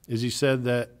he said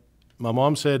that my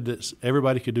mom said that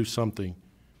everybody could do something,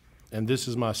 and this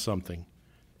is my something.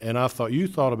 And I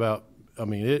thought about. I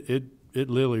mean, it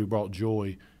literally brought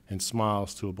joy and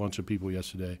smiles to a bunch of people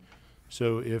yesterday.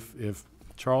 So if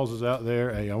Charles is out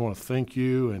there, hey, I want to thank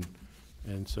you,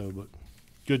 but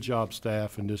good job,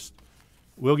 staff, and just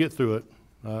we'll get through it.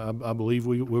 I believe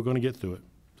we're going to get through it.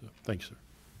 So, thank you, sir.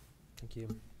 Thank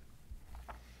you.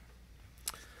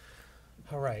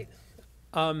 All right.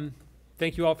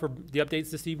 Thank you all for the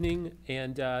updates this evening,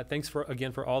 and thanks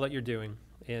again for all that you're doing.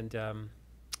 And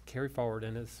carry forward.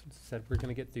 And as said, we're going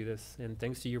to get through this. And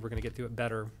thanks to you, we're going to get through it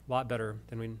better, a lot better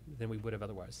than we would have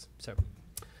otherwise. So,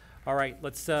 all right,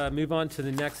 let's move on to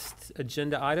the next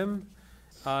agenda item.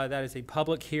 That is a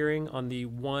public hearing on the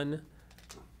one.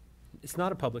 It's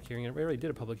not a public hearing. We already did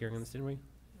a public hearing on this, didn't we?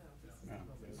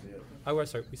 Oh,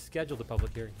 sorry. We scheduled a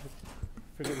public hearing.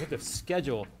 We have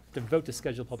to vote to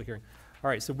schedule a public hearing. All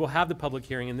right, so we'll have the public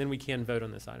hearing, and then we can vote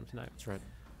on this item tonight. That's right.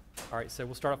 All right, so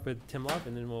we'll start off with Tim Love,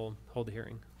 and then we'll hold the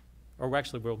hearing. Or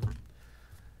actually,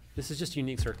 This is just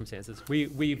unique circumstances.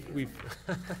 We've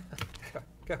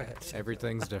go ahead.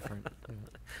 Everything's different.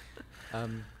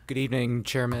 Good evening,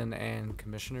 Chairman and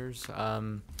Commissioners.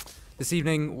 This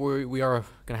evening, we are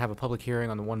going to have a public hearing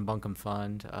on the One Buncombe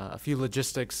Fund. A few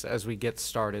logistics as we get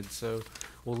started. So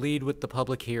we'll lead with the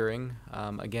public hearing.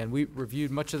 Again, we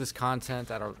reviewed much of this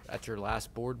content at your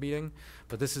last board meeting,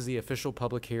 but this is the official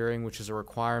public hearing, which is a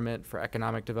requirement for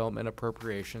economic development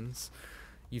appropriations.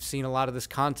 You've seen a lot of this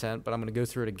content, but I'm going to go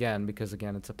through it again because,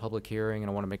 again, it's a public hearing, and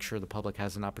I want to make sure the public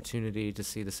has an opportunity to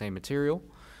see the same material.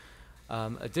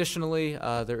 Additionally,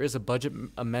 there is a budget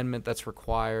amendment that's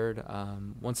required.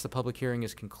 Once the public hearing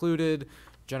is concluded,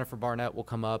 Jennifer Barnett will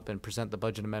come up and present the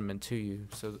budget amendment to you.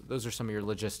 So those are some of your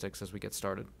logistics as we get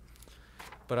started.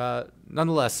 But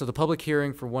nonetheless, so the public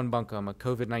hearing for One Buncombe, a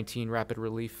COVID-19 Rapid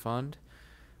Relief Fund.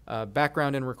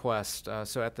 Background and request.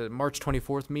 So at the March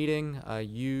 24th meeting,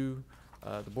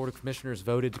 the Board of Commissioners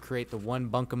voted to create the One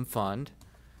Buncombe Fund.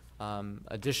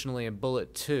 Additionally, in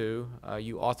bullet 2,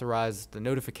 you authorized the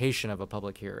notification of a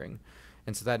public hearing.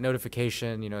 And so that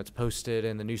notification, it's posted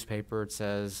in the newspaper. It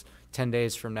says 10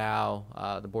 days from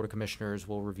now, the Board of Commissioners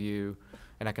will review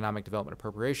an economic development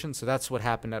appropriation. So that's what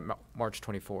happened at March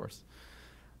 24th.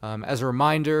 As a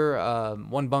reminder,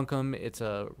 One Buncombe, it's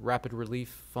a rapid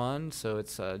relief fund, so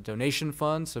it's a donation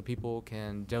fund, so people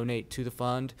can donate to the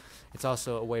fund. It's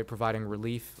also a way of providing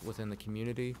relief within the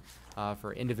community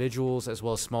for individuals as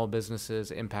well as small businesses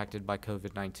impacted by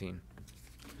COVID-19.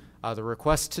 The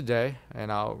request today,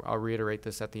 and I'll reiterate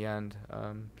this at the end,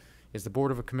 is the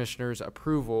Board of Commissioners'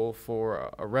 approval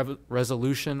for a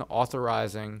resolution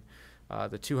authorizing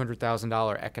the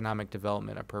 $200,000 economic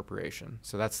development appropriation.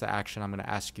 So that's the action I'm going to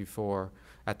ask you for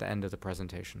at the end of the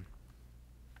presentation.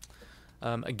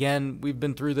 Again, we've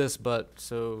been through this, but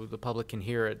so the public can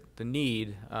hear it, the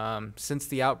need. Since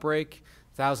the outbreak,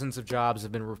 thousands of jobs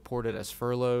have been reported as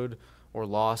furloughed or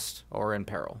lost or in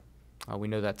peril. We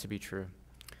know that to be true.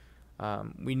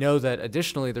 We know that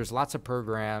additionally there's lots of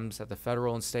programs at the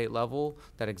federal and state level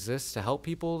that exist to help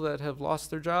people that have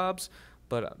lost their jobs,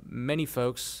 but many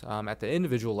folks at the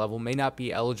individual level may not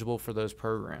be eligible for those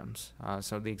programs.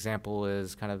 So the example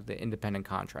is kind of the independent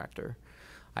contractor.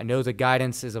 I know the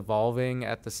guidance is evolving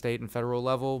at the state and federal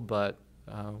level, but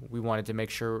we wanted to make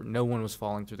sure no one was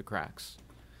falling through the cracks.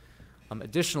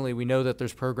 Additionally, we know that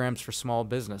there's programs for small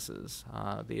businesses.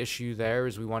 The issue there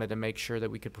is we wanted to make sure that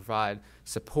we could provide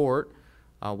support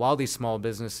while these small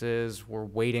businesses were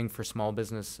waiting for Small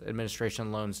Business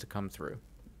Administration loans to come through.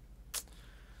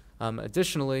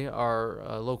 Additionally,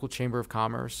 our local Chamber of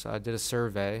Commerce did a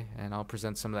survey, and I'll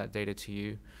present some of that data to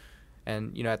you.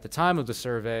 And at the time of the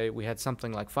survey, we had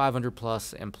something like 500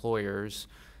 plus employers.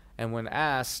 And when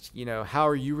asked, how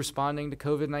are you responding to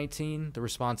COVID-19, the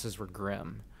responses were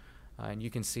grim. And you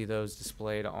can see those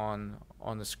displayed on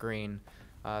the screen.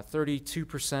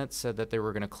 32% said that they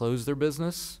were going to close their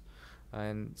business,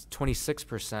 and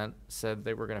 26% said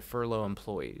they were going to furlough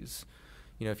employees.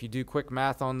 If you do quick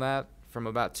math on that, from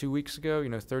about 2 weeks ago,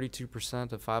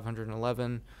 32% of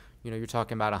 511, you're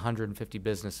talking about 150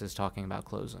 businesses talking about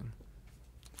closing.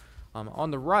 On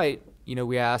the right,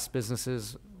 we asked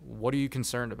businesses, what are you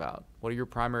concerned about? What are your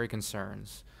primary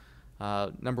concerns?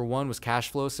 Number one was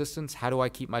cash flow assistance. How do I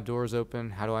keep my doors open?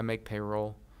 How do I make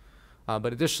payroll?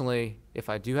 But additionally, if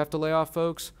I do have to lay off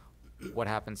folks, what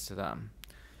happens to them?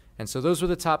 And so those were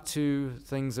the top two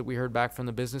things that we heard back from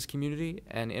the business community.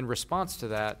 And in response to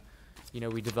that,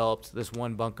 we developed this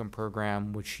One Buncombe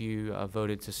program, which you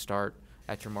voted to start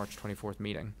at your March 24th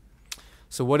meeting.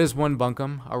 So what is One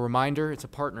Buncombe? A reminder, it's a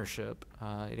partnership.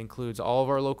 It includes all of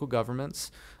our local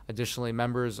governments, additionally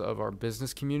members of our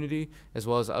business community, as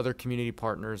well as other community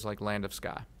partners like Land of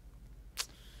Sky.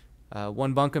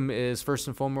 One Buncombe is first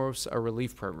and foremost a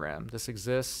relief program. This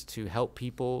exists to help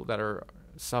people that are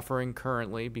suffering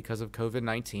currently because of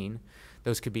COVID-19.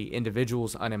 Those could be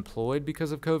individuals unemployed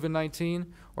because of COVID-19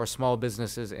 or small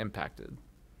businesses impacted.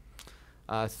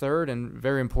 Third, and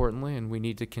very importantly, and we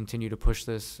need to continue to push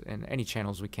this in any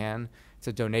channels we can, it's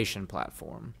a donation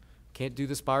platform. Can't do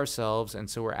this by ourselves, and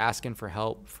so we're asking for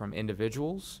help from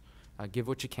individuals. Give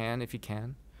what you can if you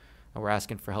can. And we're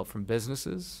asking for help from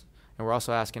businesses, and we're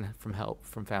also asking for help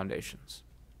from foundations.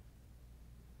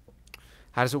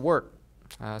 How does it work?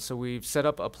 So we've set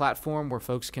up a platform where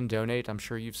folks can donate. I'm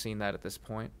sure you've seen that at this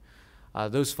point.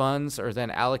 Those funds are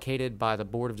then allocated by the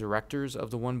board of directors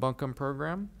of the One Buncombe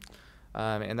program.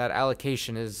 And that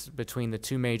allocation is between the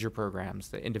two major programs,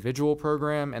 the individual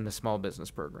program and the small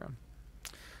business program.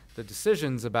 The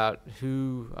decisions about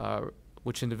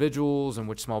which individuals and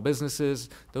which small businesses,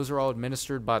 those are all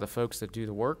administered by the folks that do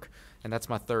the work. And that's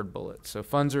my third bullet. So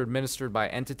funds are administered by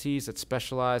entities that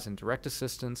specialize in direct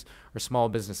assistance or small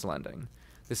business lending.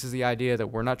 This is the idea that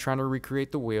we're not trying to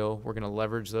recreate the wheel. We're going to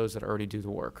leverage those that already do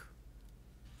the work.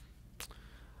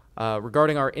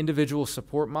 Regarding our individual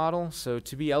support model, so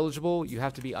to be eligible, you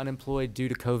have to be unemployed due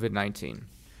to COVID-19.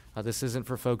 This isn't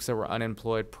for folks that were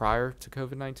unemployed prior to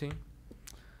COVID-19.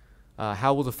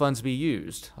 How will the funds be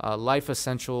used? Life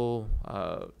essential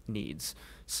needs.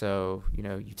 So,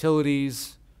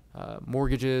 utilities,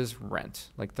 mortgages, rent,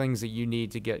 like things that you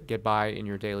need to get by in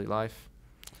your daily life.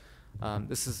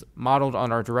 This is modeled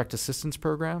on our direct assistance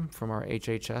program from our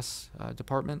HHS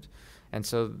department. And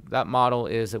so that model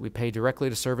is that we pay directly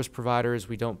to service providers.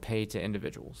 We don't pay to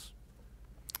individuals.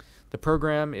 The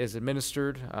program is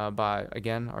administered by,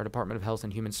 again, our Department of Health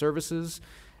and Human Services.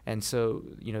 And so,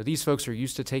 these folks are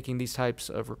used to taking these types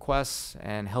of requests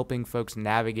and helping folks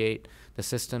navigate the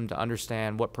system to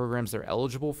understand what programs they're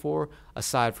eligible for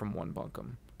aside from One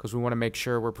Buncombe, because we want to make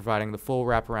sure we're providing the full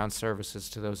wraparound services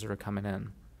to those that are coming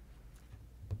in.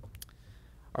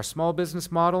 Our small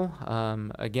business model,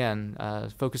 again,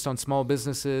 focused on small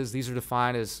businesses. These are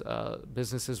defined as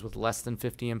businesses with less than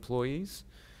 50 employees.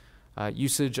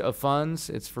 Usage of funds,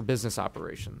 it's for business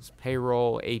operations,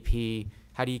 payroll, AP.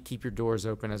 How do you keep your doors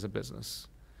open as a business?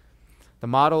 The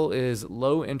model is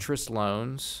low interest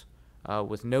loans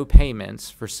with no payments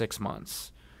for 6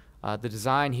 months. The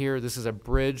design here, this is a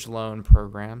bridge loan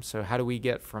program. So how do we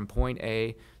get from point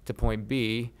A to point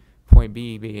B? Point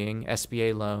B being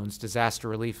SBA loans, disaster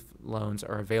relief loans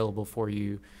are available for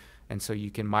you, and so you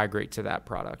can migrate to that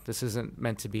product. This isn't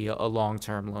meant to be a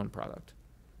long-term loan product.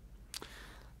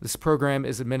 This program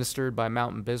is administered by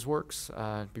Mountain BizWorks.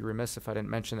 I'd be remiss if I didn't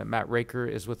mention that Matt Raker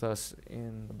is with us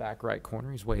in the back right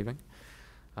corner. He's waving.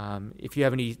 If you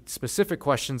have any specific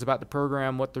questions about the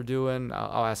program, what they're doing,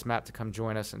 I'll ask Matt to come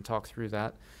join us and talk through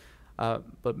that.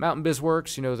 But Mountain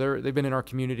BizWorks, they've been in our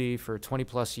community for 20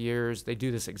 plus years. They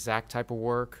do this exact type of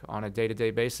work on a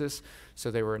day-to-day basis, so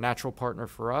they were a natural partner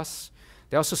for us.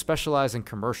 They also specialize in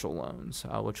commercial loans,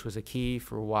 which was a key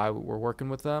for why we're working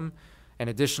with them. And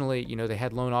additionally, they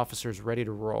had loan officers ready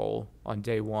to roll on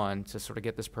day one to sort of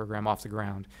get this program off the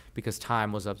ground because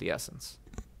time was of the essence.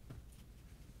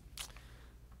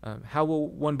 How will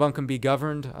One Buncombe be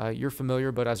governed? You're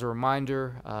familiar, but as a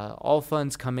reminder, all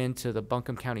funds come into the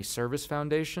Buncombe County Service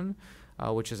Foundation,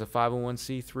 which is a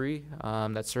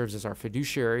 501c3 that serves as our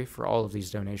fiduciary for all of these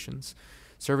donations.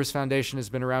 Service Foundation has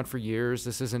been around for years.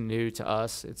 This isn't new to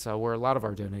us. It's where a lot of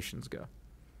our donations go.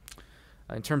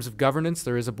 In terms of governance,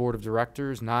 there is a board of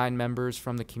directors, 9 members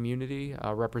from the community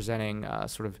representing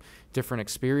sort of different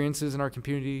experiences in our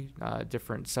community,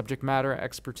 different subject matter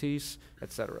expertise,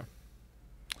 etc.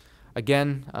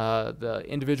 Again, the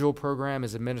individual program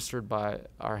is administered by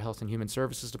our Health and Human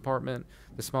Services Department,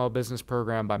 the small business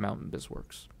program by Mountain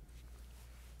BizWorks.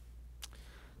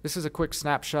 This is a quick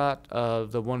snapshot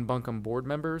of the One Buncombe board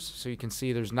members. So you can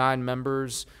see there's 9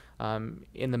 members.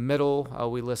 In the middle,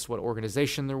 we list what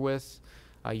organization they're with.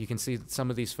 You can see that some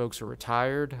of these folks are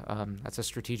retired. That's a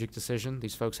strategic decision.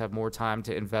 These folks have more time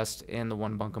to invest in the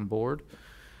One Buncombe board.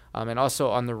 And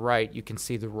also on the right, you can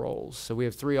see the roles. So we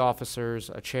have 3 officers,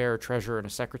 a chair, a treasurer, and a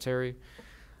secretary.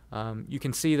 You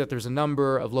can see that there's a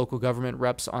number of local government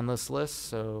reps on this list.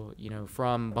 So,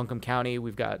 from Buncombe County,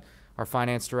 we've got our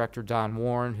finance director, Don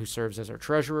Warren, who serves as our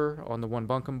treasurer on the One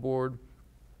Buncombe board.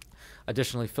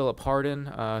 Additionally, Philip Hardin,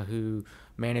 who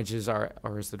manages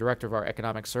or is the director of our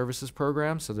economic services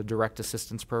program, so the direct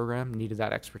assistance program, needed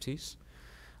that expertise.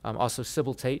 Also,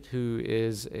 Sybil Tate, who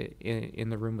is in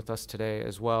the room with us today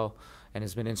as well and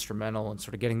has been instrumental in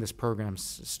sort of getting this program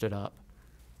stood up.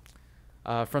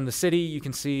 From the city, you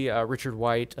can see Richard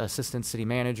White, Assistant City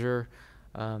Manager.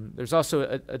 There's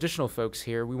also additional folks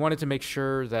here. We wanted to make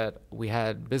sure that we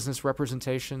had business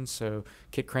representation, so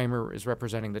Kit Kramer is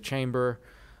representing the chamber.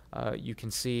 You can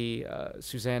see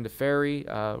Suzanne DeFerry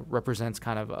represents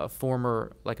kind of a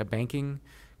former, like a banking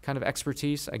kind of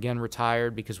expertise, again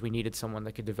retired because we needed someone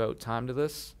that could devote time to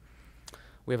this.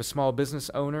 We have a small business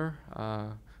owner,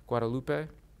 Guadalupe,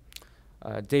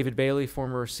 David Bailey,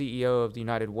 former CEO of the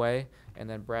United Way, and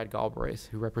then Brad Galbraith,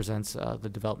 who represents the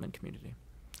development community.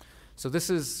 So this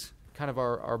is kind of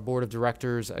our board of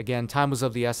directors. Again, time was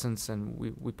of the essence, and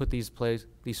we put these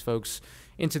folks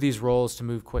into these roles to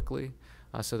move quickly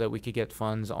so that we could get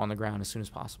funds on the ground as soon as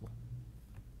possible.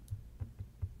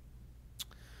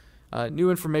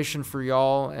 New information for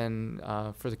y'all and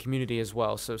for the community as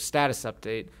well. So status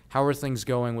update, how are things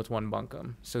going with One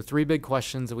Buncombe? So 3 big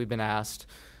questions that we've been asked.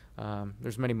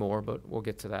 There's many more, but we'll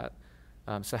get to that.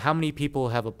 So how many people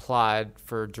have applied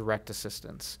for direct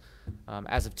assistance?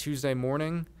 As of Tuesday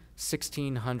morning,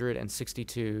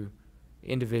 1,662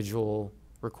 individual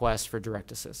requests for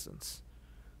direct assistance.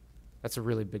 That's a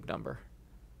really big number.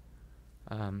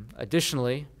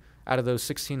 Additionally, out of those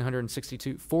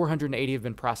 1,662, 480 have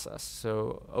been processed.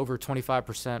 So over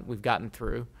 25% we've gotten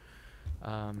through.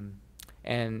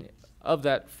 And of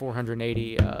that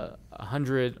 480,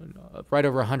 right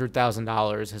over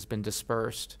 $100,000 has been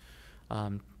dispersed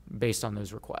based on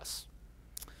those requests.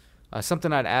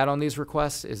 Something I'd add on these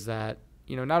requests is that,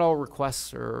 not all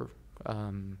requests are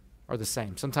the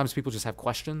same. Sometimes people just have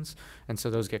questions, and so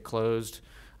those get closed.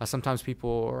 Sometimes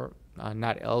people are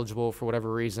not eligible for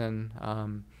whatever reason,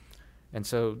 and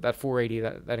so that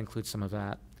 480, that includes some of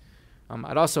that.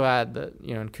 I'd also add that,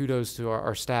 and kudos to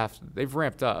our staff, they've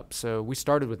ramped up. So we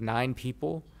started with 9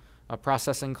 people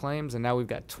processing claims, and now we've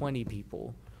got 20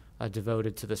 people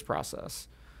devoted to this process.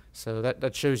 So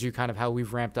that shows you kind of how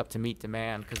we've ramped up to meet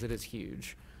demand, because it is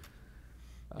huge.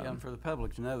 Yeah, and for the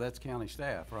public to know, that's county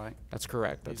staff, right? That's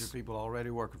correct. These are people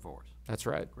already working for us. That's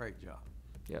right. Great job.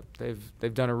 Yep,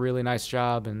 they've done a really nice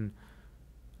job and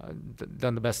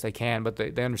done the best they can, but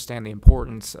they understand the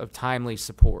importance of timely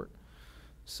support.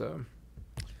 So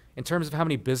in terms of how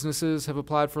many businesses have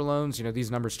applied for loans, these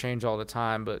numbers change all the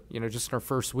time, but, just in our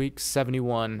first week,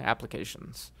 71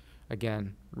 applications.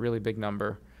 Again, really big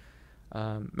number.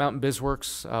 Mountain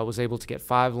BizWorks was able to get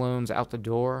 5 loans out the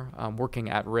door, working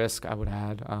at risk, I would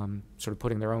add, sort of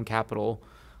putting their own capital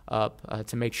up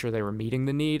to make sure they were meeting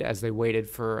the need as they waited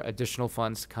for additional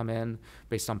funds to come in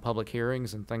based on public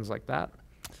hearings and things like that.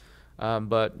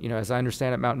 But, as I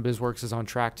understand it, Mountain BizWorks is on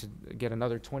track to get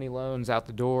another 20 loans out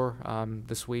the door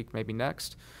this week, maybe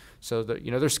next. So that,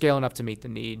 they're scaling up to meet the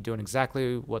need, doing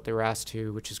exactly what they were asked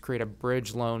to, which is create a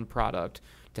bridge loan product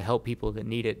to help people that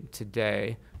need it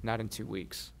today, not in 2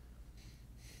 weeks.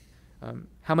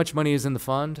 How much money is in the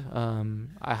fund?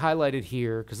 I highlighted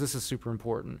here, because this is super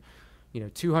important,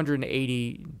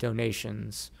 280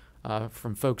 donations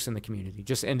from folks in the community,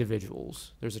 just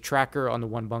individuals. There's a tracker on the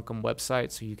One Buncombe website,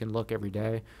 so you can look every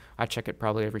day. I check it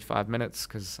probably every 5 minutes,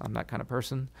 because I'm that kind of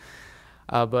person.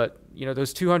 But,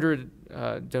 those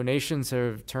 200 donations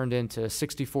have turned into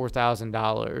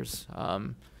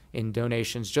 $64,000 in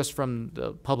donations just from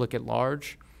the public at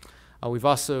large. We've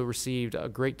also received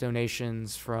great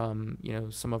donations from,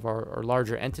 some of our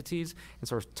larger entities, and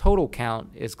so our total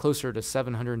count is closer to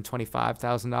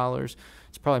 $725,000.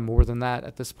 It's probably more than that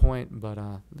at this point, but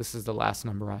this is the last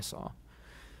number I saw.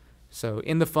 So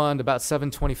in the fund, about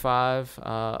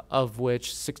 $725,000, of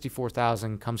which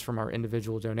 $64,000 comes from our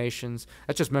individual donations.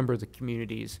 That's just members of the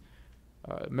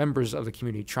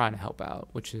community trying to help out,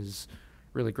 which is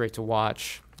really great to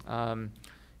watch.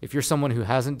 If you're someone who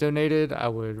hasn't donated, I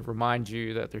would remind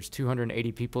you that there's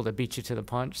 280 people that beat you to the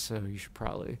punch, so you should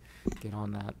probably get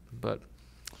on that. But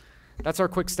that's our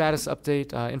quick status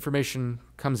update. Information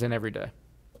comes in every day.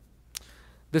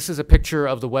 This is a picture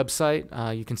of the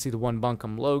website. You can see the One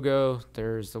Buncombe logo.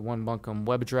 There's the One Buncombe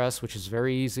web address, which is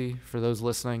very easy for those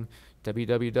listening,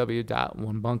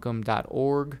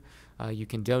 www.onebuncombe.org. You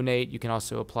can donate. You can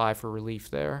also apply for relief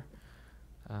there.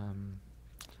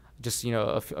 Just,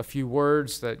 a few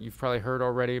words that you've probably heard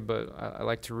already, but I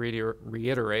like to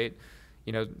reiterate,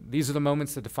 these are the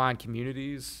moments that define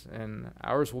communities, and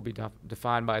ours will be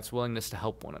defined by its willingness to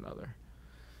help one another.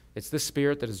 It's this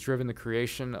spirit that has driven the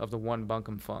creation of the One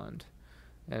Buncombe Fund.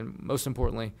 And most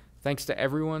importantly, thanks to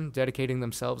everyone dedicating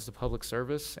themselves to public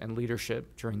service and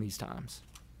leadership during these times.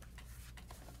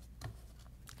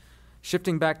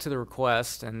 Shifting back to the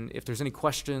request, and if there's any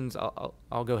questions,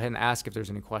 I'll go ahead and ask if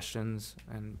there's any questions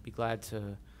and be glad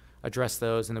to address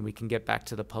those, and then we can get back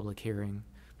to the public hearing.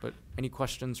 But any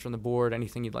questions from the board,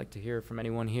 anything you'd like to hear from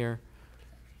anyone here?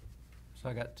 So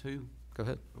I got 2. Go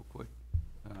ahead. Real quick.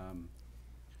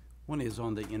 One is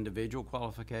on the individual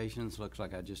qualifications. Looks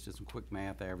like I just did some quick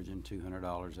math, averaging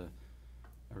 $200 a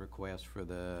request for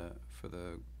the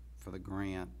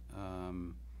grant.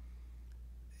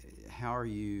 How are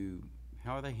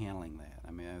they handling that?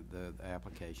 I mean, the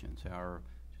applications, how are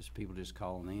just people just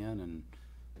calling in, and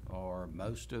are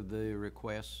most of the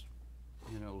requests,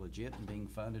 legit and being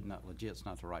funded? Not legit's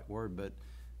not the right word, but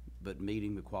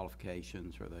meeting the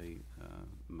qualifications. Are they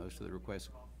most of the requests?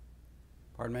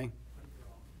 Pardon me?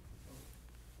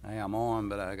 Hey, I'm on,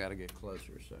 but I got to get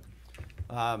closer.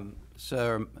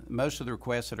 So most of the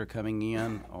requests that are coming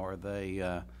in, are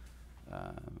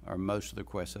most of the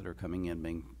requests that are coming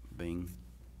in being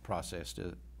processed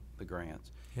at the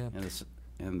grants? Yeah.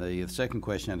 And the second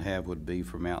question I'd have would be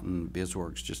for Mountain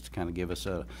BizWorks, just to kind of give us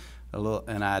an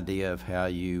idea of how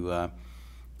you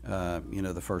you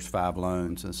know, the first 5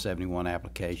 loans and 71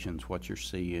 applications, what you're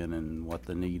seeing and what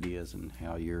the need is and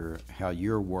how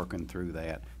you're working through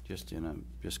that.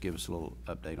 Just give us a little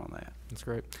update on that. That's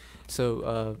great.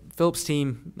 So Philip's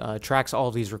team tracks all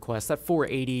of these requests. That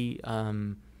 480,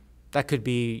 that could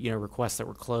be, you know, requests that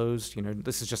were closed. You know,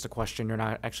 this is just a question. You're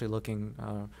not actually looking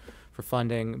for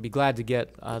funding. Be glad to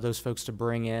get those folks to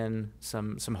bring in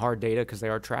some hard data because they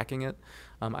are tracking it.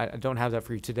 I don't have that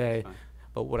for you today,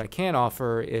 but what I can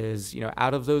offer is, you know,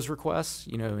 out of those requests,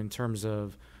 you know, in terms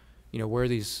of, you know, where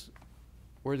these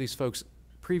folks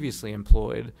previously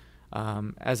employed,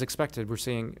 as expected, we're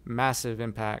seeing massive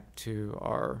impact to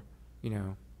our, you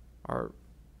know, our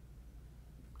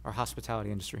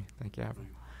hospitality industry. Thank you.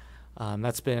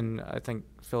 That's been, I think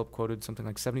Philip quoted something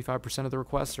like 75% of the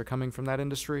requests are coming from that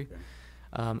industry.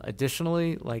 Okay.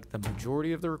 Additionally, like the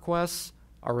majority of the requests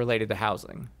are related to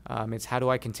housing. It's how do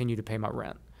I continue to pay my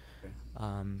rent?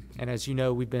 Okay. And as you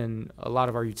know, a lot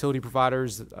of our utility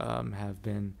providers have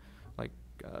been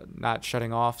not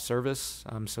shutting off service.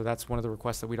 So that's one of the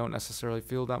requests that we don't necessarily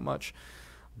feel that much,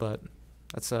 but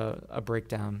that's a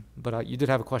breakdown. But you did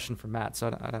have a question for Matt, so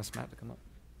I'd ask Matt to come up.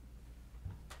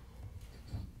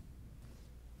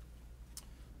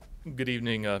 Good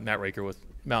evening, Matt Raker with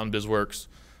Mountain BizWorks.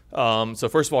 So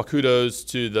first of all, kudos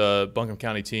to the Buncombe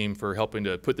County team for helping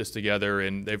to put this together,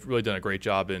 and they've really done a great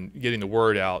job in getting the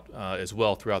word out as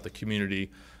well throughout the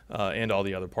community and all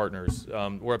the other partners.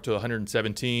 We're up to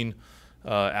 117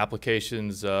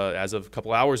 applications as of a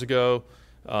couple hours ago.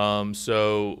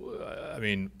 I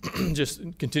mean, just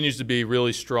continues to be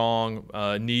really strong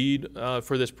need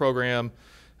for this program.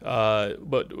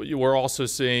 But we're also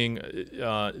seeing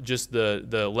just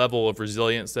the level of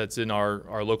resilience that's in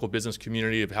our local business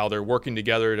community, of how they're working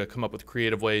together to come up with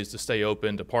creative ways to stay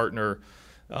open, to partner.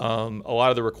 A lot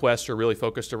of the requests are really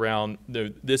focused around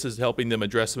this is helping them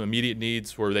address some immediate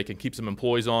needs where they can keep some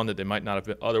employees on that they might not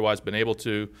have otherwise been able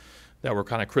to, that were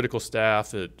kind of critical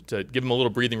staff, to give them a little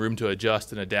breathing room to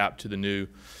adjust and adapt to the new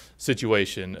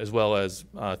situation, as well as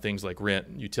things like rent,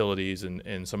 utilities,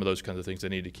 and some of those kinds of things they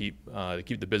need to keep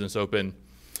the business open,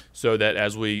 so that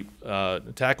as we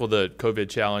tackle the COVID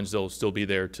challenge, they'll still be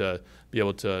there to be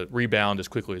able to rebound as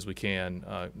quickly as we can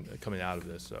coming out of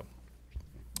this. So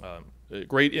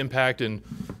great impact, and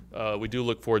we do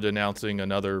look forward to announcing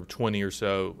another 20 or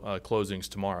so closings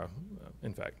tomorrow,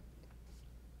 in fact.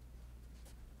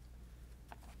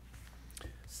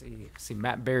 See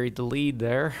Matt buried the lead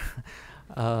there.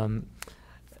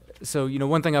 So, you know,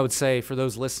 one thing I would say for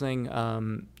those listening,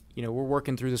 you know, we're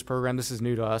working through this program. This is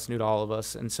new to us, new to all of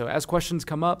us. And so as questions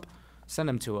come up, send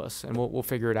them to us and we'll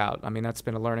figure it out. I mean, that's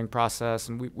been a learning process,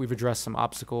 and we've addressed some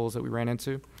obstacles that we ran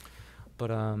into. But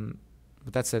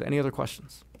that's it. Any other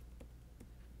questions?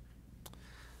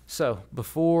 So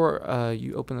before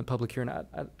you open the public hearing, I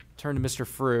turn to Mr.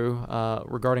 Frew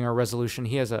regarding our resolution.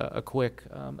 He has a quick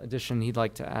addition he'd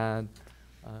like to add,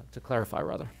 to clarify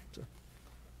rather. So.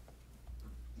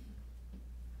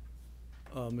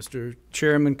 Mr.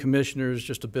 Chairman, Commissioners,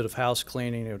 just a bit of house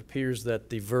cleaning. It appears that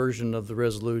the version of the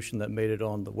resolution that made it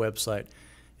on the website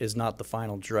is not the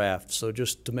final draft. So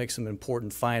just to make some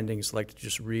important findings, I'd like to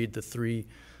just read the 3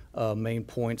 main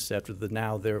points after the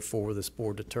now therefore this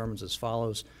board determines as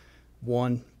follows.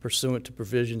 1, pursuant to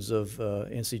provisions of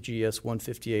NCGS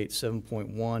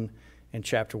 158.7.1 and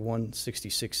Chapter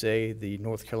 166A, the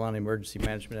North Carolina Emergency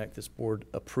Management Act, this board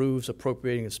approves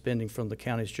appropriating the spending from the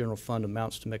county's general fund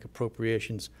amounts to make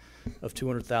appropriations of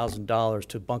 $200,000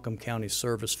 to Buncombe County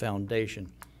Service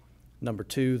Foundation. Number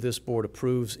 2, this board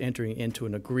approves entering into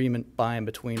an agreement by and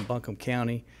between Buncombe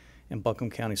County and Buncombe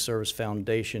County Service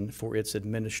Foundation for its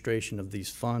administration of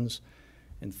these funds.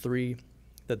 And 3,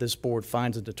 that this board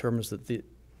finds and determines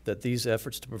that these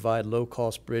efforts to provide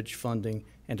low-cost bridge funding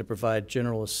and to provide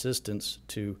general assistance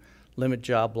to limit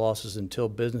job losses until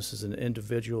businesses and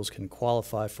individuals can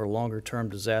qualify for longer-term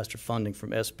disaster funding from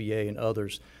SBA and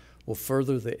others will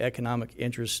further the economic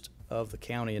interest of the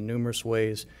county in numerous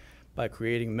ways by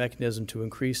creating a mechanism to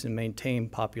increase and maintain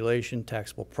population,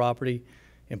 taxable property,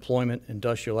 employment,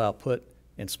 industrial output,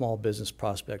 and small business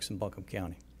prospects in Buncombe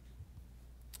County.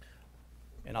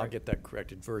 And I'll get that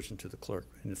corrected version to the clerk.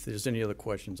 And if there's any other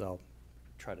questions, I'll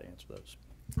try to answer those.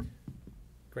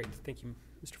 Great. Thank you,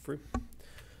 Mr. Frew. Is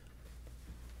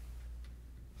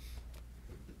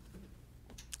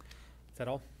that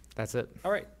all? That's it.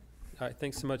 All right. All right.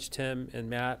 Thanks so much, Tim and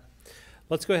Matt.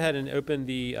 Let's go ahead and open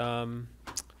the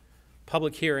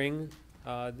public hearing.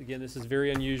 Again, this is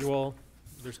very unusual.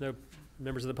 There's no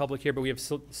members of the public here, but we have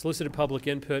solicited public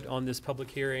input on this public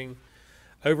hearing.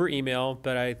 over email,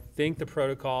 but I think the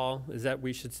protocol is that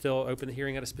we should still open the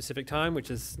hearing at a specific time, which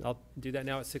is, I'll do that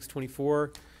now at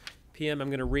 6:24 p.m. I'm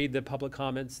going to read the public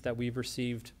comments that we've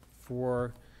received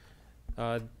for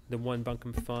the One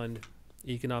Buncombe Fund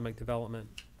economic development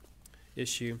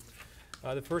issue.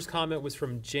 The first comment was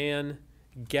from Jan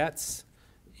Getz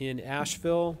in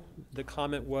Asheville. The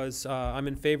comment was, I'm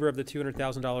in favor of the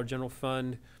 $200,000 general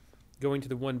fund going to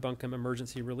the One Buncombe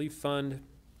Emergency Relief Fund.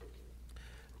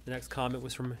 The next comment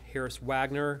was from Harris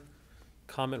Wagner.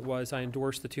 Comment was, I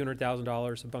endorse the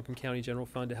 $200,000 of Buncombe County General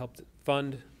Fund to help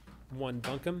fund One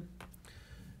Buncombe.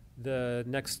 The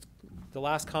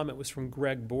last comment was from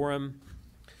Greg Borum,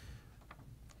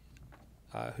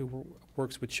 who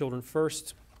works with Children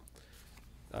First,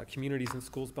 Communities and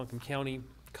Schools, Buncombe County.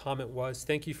 Comment was,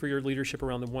 thank you for your leadership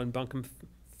around the One Buncombe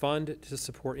Fund to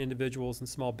support individuals and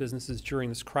small businesses during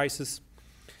this crisis.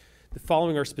 The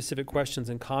following are specific questions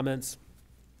and comments.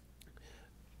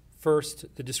 First,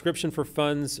 the description for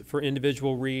funds for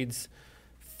individual reads,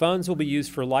 funds will be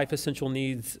used for life essential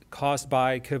needs caused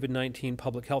by COVID-19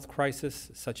 public health crisis,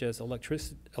 such as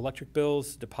electric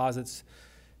bills, deposits,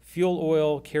 fuel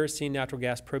oil, kerosene, natural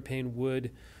gas, propane,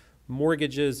 wood,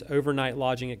 mortgages, overnight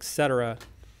lodging, etc.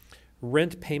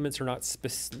 Rent payments are not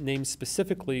named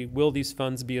specifically. Will these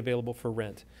funds be available for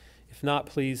rent? If not,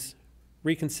 please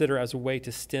reconsider as a way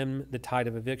to stem the tide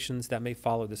of evictions that may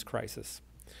follow this crisis.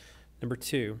 Number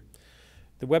two,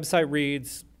 the website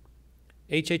reads,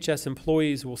 HHS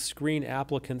employees will screen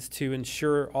applicants to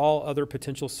ensure all other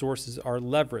potential sources are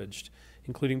leveraged,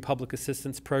 including public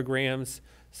assistance programs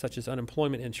such as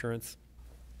unemployment insurance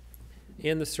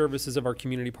and the services of our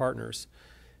community partners.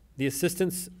 The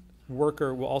assistance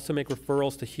worker will also make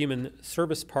referrals to human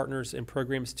service partners and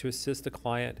programs to assist the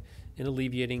client in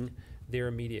alleviating their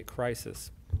immediate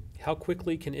crisis. How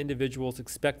quickly can individuals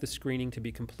expect the screening to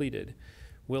be completed?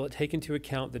 Will it take into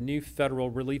account the new federal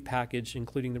relief package,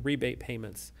 including the rebate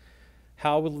payments?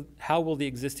 How will the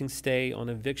existing stay on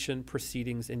eviction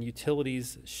proceedings and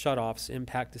utilities shutoffs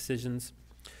impact decisions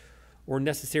or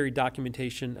necessary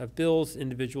documentation of bills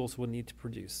individuals will need to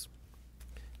produce?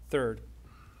 Third,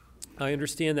 I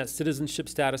understand that citizenship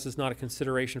status is not a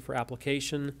consideration for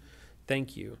application.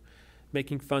 Thank you.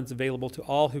 Making funds available to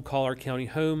all who call our county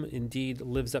home indeed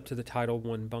lives up to the title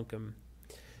One Buncombe.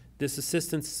 This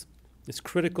assistance is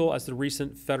critical as the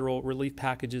recent federal relief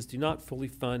packages do not fully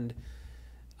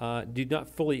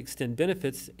extend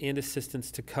benefits and assistance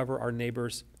to cover our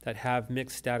neighbors that have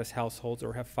mixed status households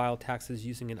or have filed taxes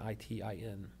using an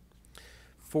ITIN.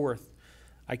 Fourth,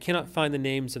 I cannot find the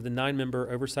names of the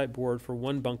 9-member oversight board for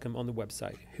One Buncombe on the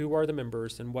website. Who are the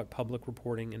members and what public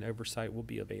reporting and oversight will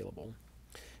be available?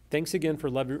 Thanks again for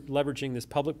leveraging this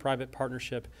public-private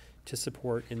partnership to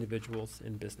support individuals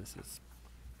and businesses.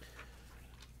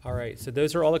 All right, so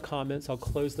those are all the comments. I'll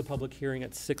close the public hearing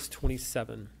at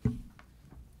 6:27.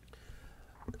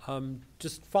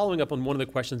 Just following up on one of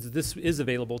the questions, this is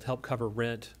available to help cover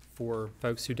rent for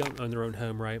folks who don't own their own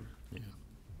home, right? Yeah.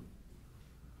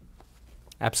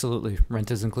 Absolutely, rent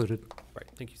is included. Right,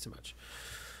 thank you so much.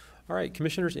 All right,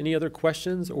 commissioners, any other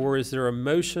questions, or is there a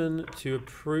motion to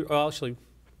approve? Oh, actually,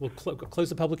 we'll close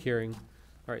the public hearing.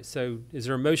 All right, so is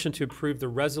there a motion to approve the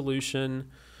resolution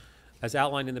as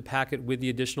outlined in the packet with the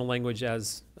additional language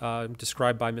as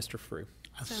described by Mr. Frew?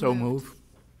 So move.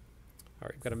 All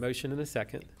right, got a motion and a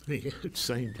second. At the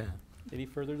same time. Any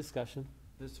further discussion?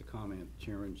 Just a comment,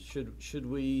 Chairman. Should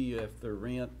we, if the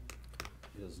rent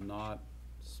is not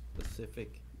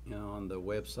specific on the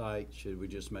website, should we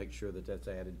just make sure that that's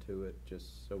added to it,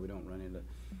 just so we don't run into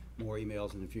more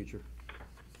emails in the future?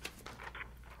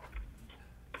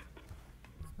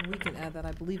 We can add that.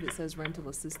 I believe it says rental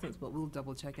assistance, but we'll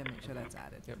double check and make sure that's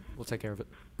added. Yep, we'll take care of it.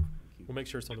 We'll make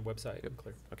sure it's on the website. Yep.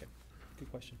 Clear. Okay. Good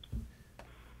question.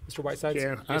 Mr. Whiteside?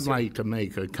 Yeah, Yes, I'd sir. like to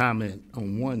make a comment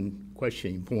on one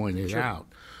question you pointed out.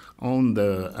 On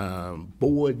the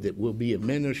board that will be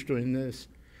administering this,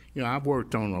 you know, I've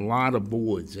worked on a lot of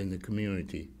boards in the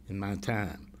community in my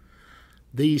time.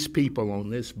 These people on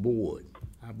this board,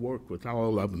 I've worked with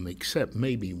all of them except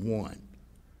maybe one.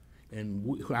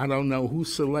 And I don't know who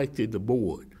selected the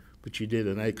board, but you did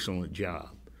an excellent job,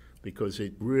 because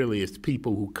it really is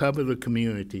people who cover the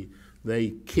community, they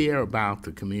care about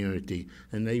the community,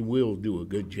 and they will do a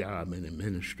good job in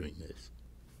administering this.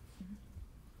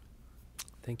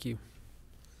 Thank you.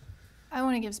 I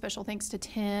want to give special thanks to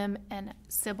Tim and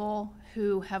Sybil,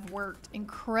 who have worked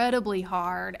incredibly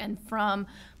hard. And from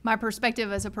my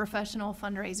perspective as a professional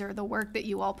fundraiser, the work that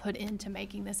you all put into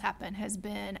making this happen has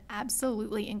been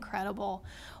absolutely incredible,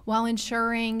 while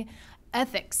ensuring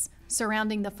ethics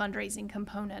surrounding the fundraising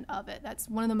component of it. That's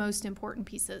one of the most important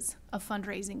pieces of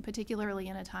fundraising, particularly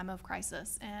in a time of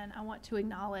crisis. And I want to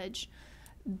acknowledge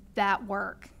that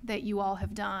work that you all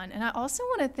have done. And I also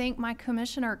want to thank my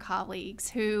commissioner colleagues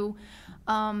who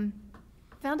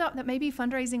found out that maybe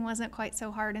fundraising wasn't quite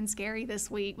so hard and scary this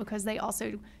week, because they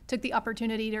also took the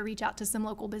opportunity to reach out to some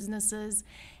local businesses.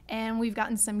 And we've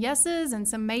gotten some yeses and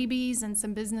some maybes, and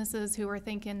some businesses who are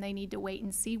thinking they need to wait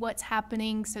and see what's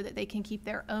happening so that they can keep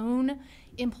their own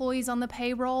employees on the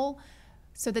payroll,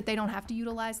 so that they don't have to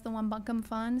utilize the One Buncombe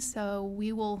Fund. So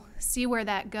we will see where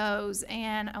that goes.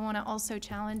 And I want to also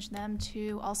challenge them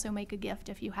to also make a gift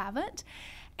if you haven't.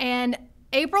 And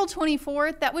April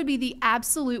 24th, that would be the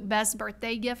absolute best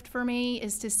birthday gift for me,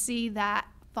 is to see that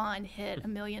fund hit $1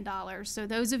 million. So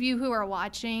those of you who are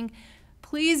watching,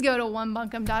 please go to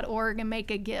onebuncombe.org and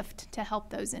make a gift to help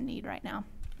those in need right now.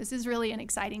 This is really an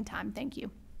exciting time. Thank you.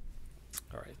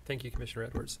 All right. Thank you, Commissioner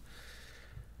Edwards.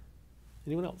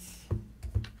 Anyone else?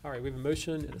 All right. We have a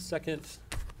motion and a second.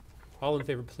 All in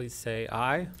favor, please say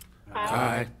aye.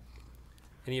 Aye.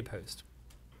 Any opposed?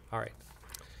 All right.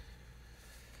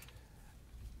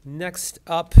 Next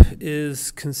up is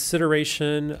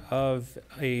consideration of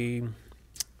a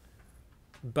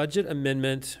budget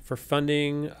amendment for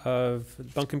funding of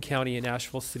Buncombe County and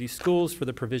Asheville City Schools for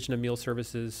the provision of meal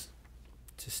services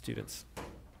to students.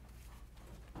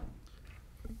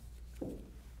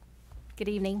 Good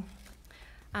evening.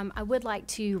 I would like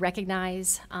to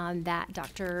recognize that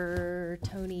Dr.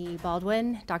 Tony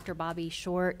Baldwin, Dr. Bobby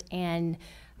Short, and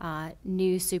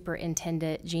new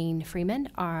Superintendent Jean Freeman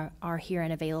are here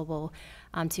and available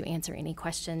to answer any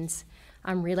questions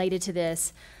related to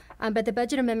this. But the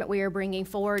budget amendment we are bringing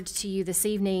forward to you this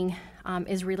evening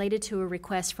is related to a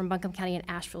request from Buncombe County and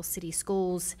Asheville City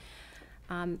Schools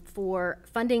for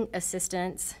funding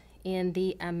assistance in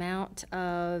the amount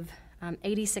of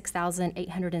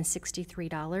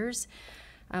 $86,863.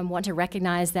 I want to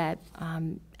recognize that,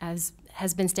 as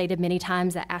has been stated many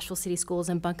times, that Asheville City Schools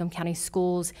and Buncombe County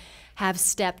Schools have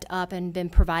stepped up and been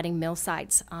providing meal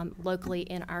sites locally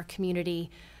in our community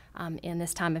in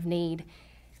this time of need.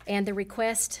 And the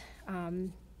request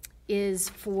is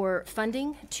for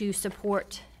funding to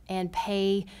support and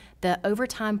pay the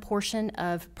overtime portion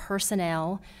of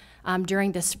personnel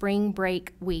during the spring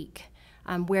break week,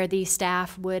 where the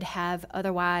staff would have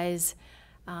otherwise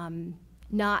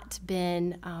not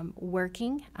been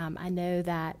working. I know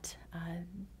that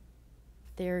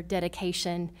their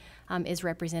dedication is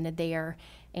represented there,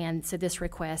 and so this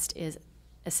request is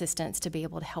assistance to be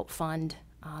able to help fund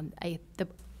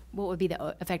what would be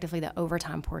effectively the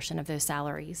overtime portion of those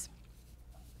salaries.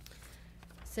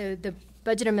 So the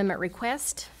budget amendment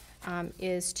request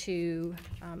is to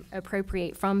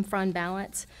appropriate from fund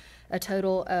balance a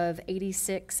total of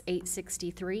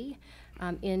 $86,863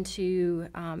 into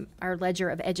our ledger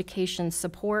of education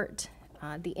support.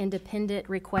 The independent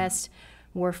requests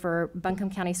were for Buncombe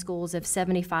County Schools of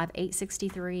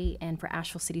 $75,863 and for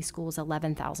Asheville City Schools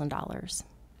 $11,000. All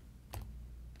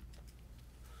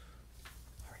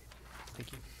right.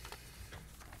 Thank you.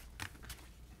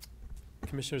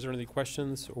 Commissioners, are there any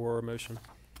questions or a motion?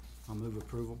 I'll move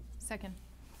approval. Second.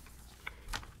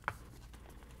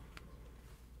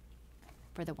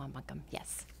 For the One Buncombe,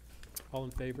 yes. All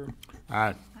in favor?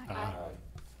 Aye.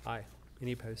 Aye.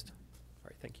 Any opposed? All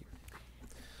right. Thank you.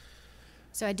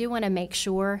 So I do want to make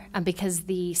sure, because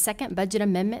the second budget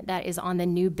amendment that is on the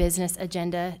new business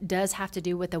agenda does have to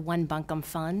do with the One Buncombe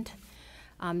Fund.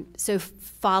 So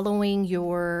following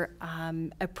your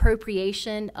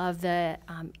appropriation of the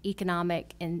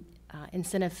economic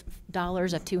incentive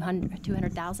dollars of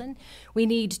 $200,000, we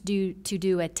need to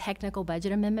do a technical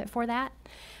budget amendment for that.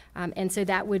 And so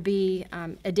that would be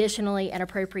additionally an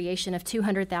appropriation of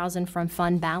 $200,000 from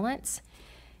fund balance.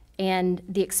 And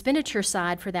the expenditure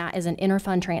side for that is an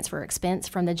interfund transfer expense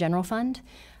from the general fund,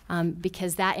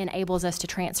 because that enables us to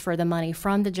transfer the money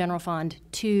from the general fund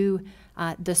to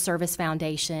the service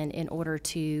foundation in order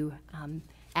to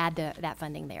add that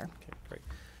funding there. Okay, great.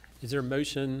 Is there a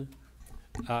motion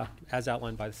as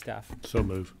outlined by the staff? So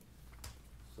move.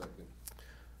 Second.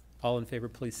 All in favor,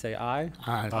 please say aye.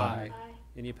 Aye. Aye.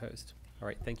 Any opposed? All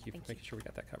right, thank you for making sure we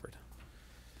got that covered.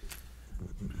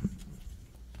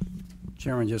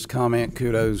 Chairman, just comment,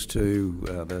 kudos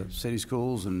to the city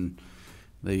schools and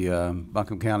the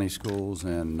Buncombe County schools,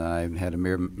 and I had a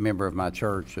member of my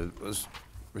church that was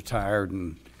retired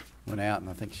and went out, and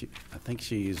I think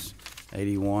she's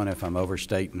 81. If I'm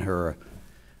overstating her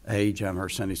age, I'm her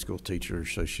Sunday school teacher,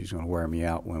 so she's going to wear me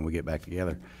out when we get back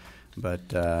together. But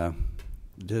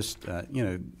you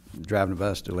know, driving a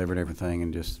bus, delivering everything,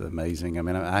 and just amazing. I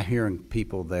mean, I hearing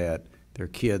people that their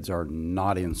kids are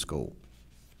not in school,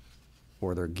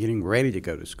 or they're getting ready to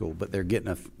go to school, but they're getting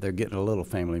a little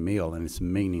family meal, and it's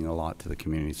meaning a lot to the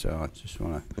community. So I just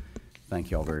want to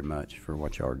thank y'all very much for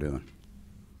what y'all are doing.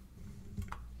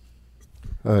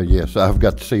 Yes, I've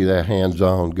got to see that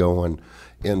hands-on going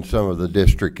in some of the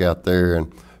district out there,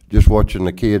 and just watching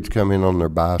the kids come in on their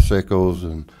bicycles,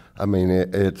 and I mean,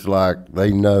 it's like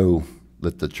they know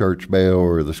that the church bell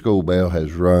or the school bell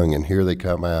has rung, and here they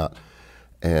come out,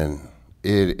 and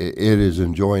it is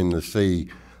enjoying to see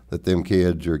that them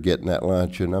kids are getting that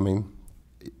lunch. And I mean,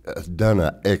 it's done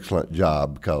an excellent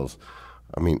job, because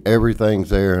I mean, everything's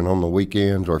there, and on the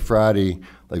weekends or Friday,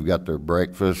 they've got their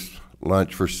breakfast,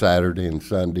 lunch for Saturday and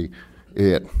Sunday.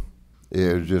 It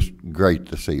is just great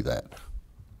to see that.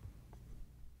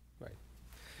 Right.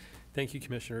 Thank you,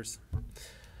 commissioners.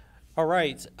 All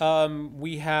right,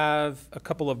 we have a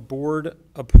couple of board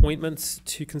appointments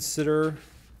to consider.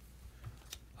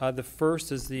 The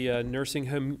first is the Nursing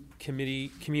Home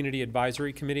Community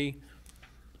Advisory Committee.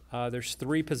 There's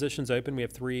 3 positions open. We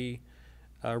have 3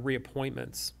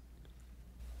 reappointments.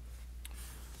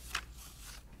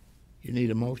 You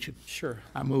need a motion? Sure.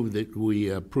 I move that we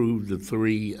approve the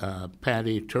 3,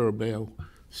 Patty Turbell,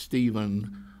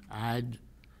 Stephen Ide,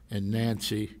 and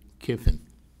Nancy Kiffin.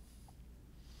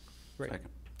 Great.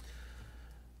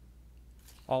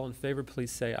 All in favor,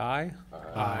 please say aye.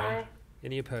 Aye.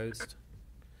 Any opposed?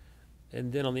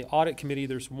 And then on the audit committee,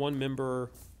 there's 1 member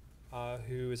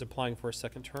who is applying for a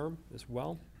second term as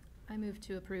well. I move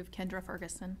to approve Kendra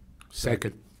Ferguson.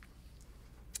 Second.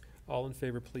 All in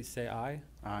favor, please say aye.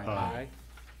 Aye. Aye.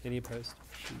 Any opposed?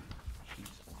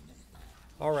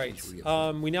 All right.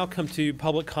 We now come to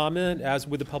public comment. As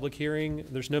with the public hearing,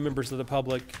 there's no members of the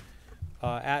public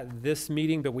at this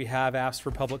meeting, but we have asked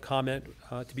for public comment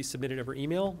to be submitted over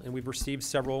email, and we've received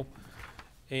several,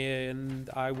 and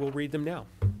I will read them now.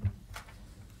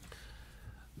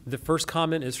 The first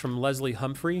comment is from Leslie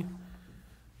Humphrey.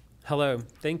 Hello,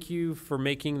 thank you for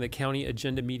making the county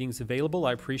agenda meetings available.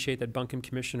 I appreciate that Buncombe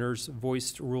commissioners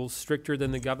voiced rules stricter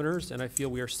than the governor's, and I feel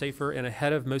we are safer and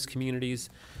ahead of most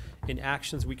communities in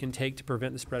actions we can take to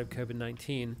prevent the spread of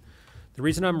COVID-19. The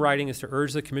reason I'm writing is to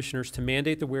urge the commissioners to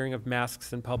mandate the wearing of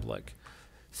masks in public.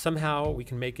 Somehow we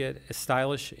can make it a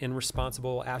stylish and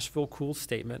responsible Asheville cool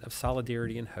statement of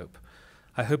solidarity and hope.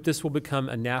 I hope this will become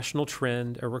a national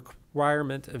trend, a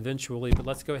requirement eventually, but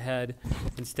let's go ahead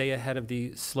and stay ahead of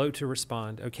the slow to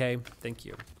respond, okay? Thank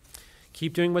you.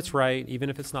 Keep doing what's right, even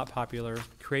if it's not popular.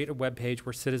 Create a webpage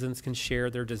where citizens can share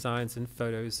their designs and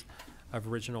photos of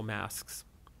original masks.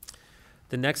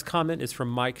 The next comment is from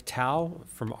Mike Tao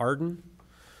from Arden.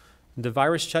 The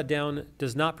virus shutdown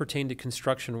does not pertain to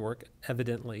construction work,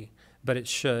 evidently, but it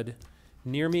should.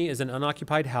 Near me is an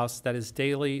unoccupied house that has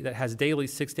daily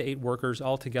 6 to 8 workers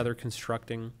all together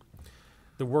constructing.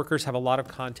 The workers have a lot of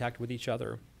contact with each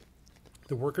other.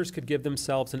 The workers could give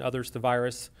themselves and others the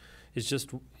virus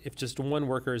if just one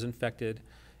worker is infected,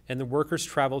 and the workers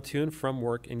travel to and from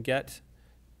work and go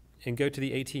to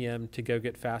the ATM to go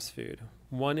get fast food.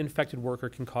 One infected worker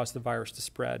can cause the virus to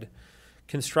spread.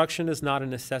 Construction is not a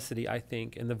necessity, I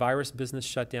think, and the virus business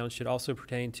shutdown should also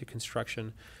pertain to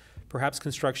construction. Perhaps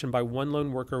construction by one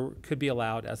lone worker could be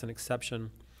allowed as an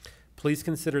exception. Please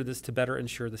consider this to better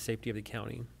ensure the safety of the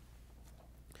county.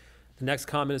 The next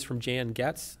comment is from Jan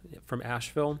Getz from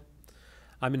Asheville.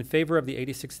 I'm in favor of the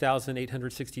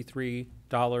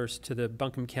 $86,863 to the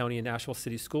Buncombe County and Asheville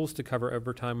City Schools to cover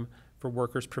overtime for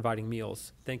workers providing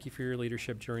meals. Thank you for your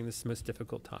leadership during this most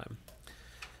difficult time.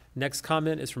 Next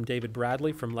comment is from David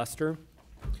Bradley from Leicester.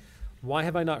 Why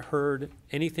have I not heard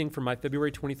anything from my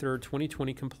February 23rd,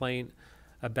 2020 complaint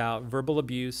about verbal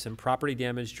abuse and property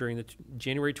damage during the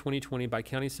January 2020 by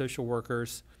county social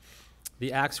workers?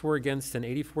 The acts were against an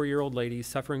 84-year-old lady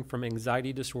suffering from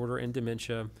anxiety disorder and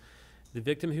dementia. The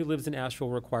victim, who lives in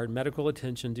Asheville, required medical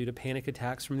attention due to panic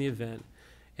attacks from the event,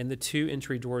 and the 2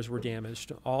 entry doors were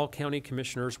damaged. All county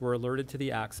commissioners were alerted to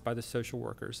the acts by the social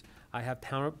workers. I have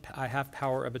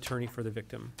power of attorney for the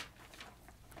victim.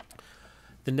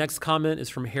 The next comment is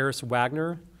from Harris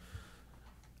Wagner.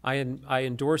 I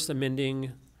endorse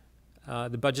amending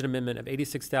the budget amendment of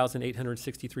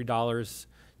 $86,863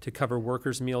 to cover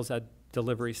workers' meals at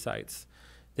delivery sites.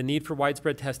 The need for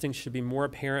widespread testing should be more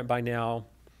apparent by now.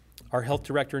 Our health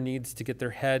director needs to get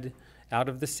their head out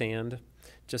of the sand.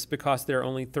 Just because there are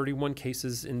only 31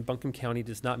 cases in Buncombe County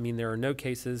does not mean there are no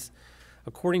cases.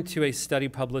 According to a study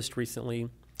published recently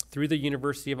through the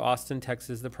University of Austin,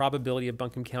 Texas, the probability of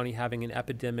Buncombe County having an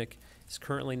epidemic is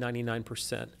currently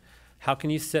 99%. How can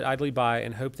you sit idly by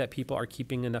and hope that people are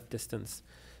keeping enough distance?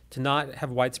 To not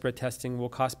have widespread testing will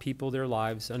cost people their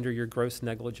lives under your gross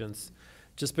negligence.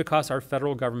 Just because our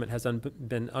federal government has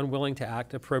been unwilling to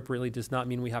act appropriately does not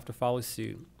mean we have to follow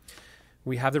suit.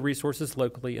 We have the resources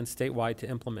locally and statewide to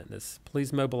implement this.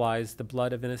 Please mobilize. The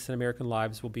blood of innocent American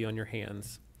lives will be on your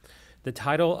hands. The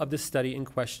title of the study in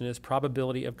question is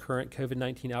Probability of Current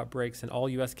COVID-19 Outbreaks in All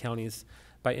U.S. Counties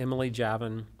by Emily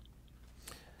Javin.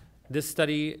 This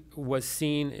study was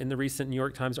seen in the recent New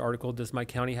York Times article, Does My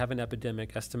County Have an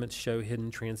Epidemic? Estimates Show Hidden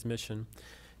Transmission.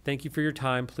 Thank you for your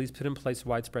time. Please put in place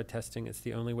widespread testing. It's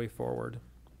the only way forward.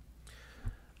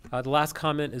 The last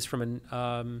comment is from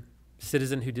a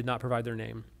citizen who did not provide their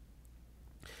name.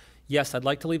 Yes, I'd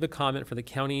like to leave a comment for the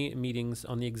county meetings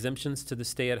on the exemptions to the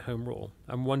stay-at-home rule.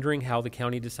 I'm wondering how the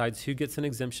county decides who gets an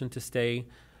exemption to stay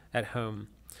at home.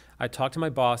 I talked to my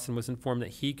boss and was informed that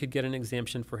he could get an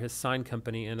exemption for his sign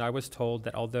company, and I was told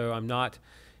that although I'm not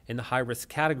in the high-risk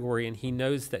category and he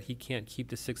knows that he can't keep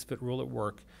the 6-foot rule at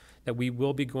work, that we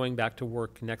will be going back to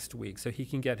work next week so he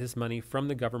can get his money from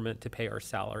the government to pay our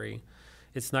salary.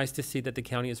 It's nice to see that the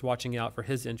county is watching out for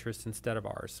his interests instead of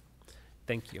ours.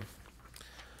 Thank you.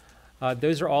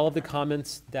 Those are all of the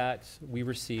comments that we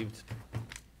received.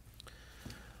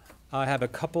 I have a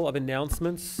couple of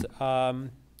announcements.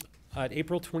 At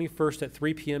April 21st at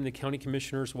 3 p.m., the county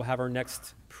commissioners will have our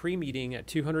next pre-meeting at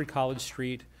 200 College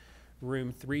Street,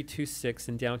 room 326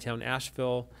 in downtown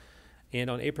Asheville. And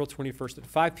on April 21st at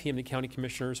 5 p.m., the county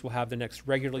commissioners will have the next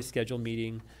regularly scheduled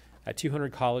meeting at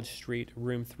 200 College Street,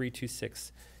 room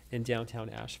 326 in downtown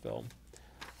Asheville.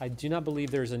 I do not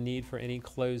believe there's a need for any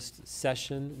closed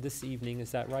session this evening.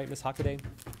 Is that right, Ms. Hockaday?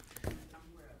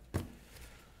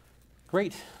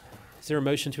 Great. Is there a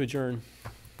motion to adjourn?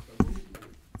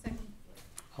 Second.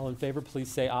 All in favor, please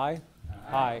say aye.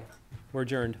 Aye. We're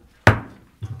adjourned.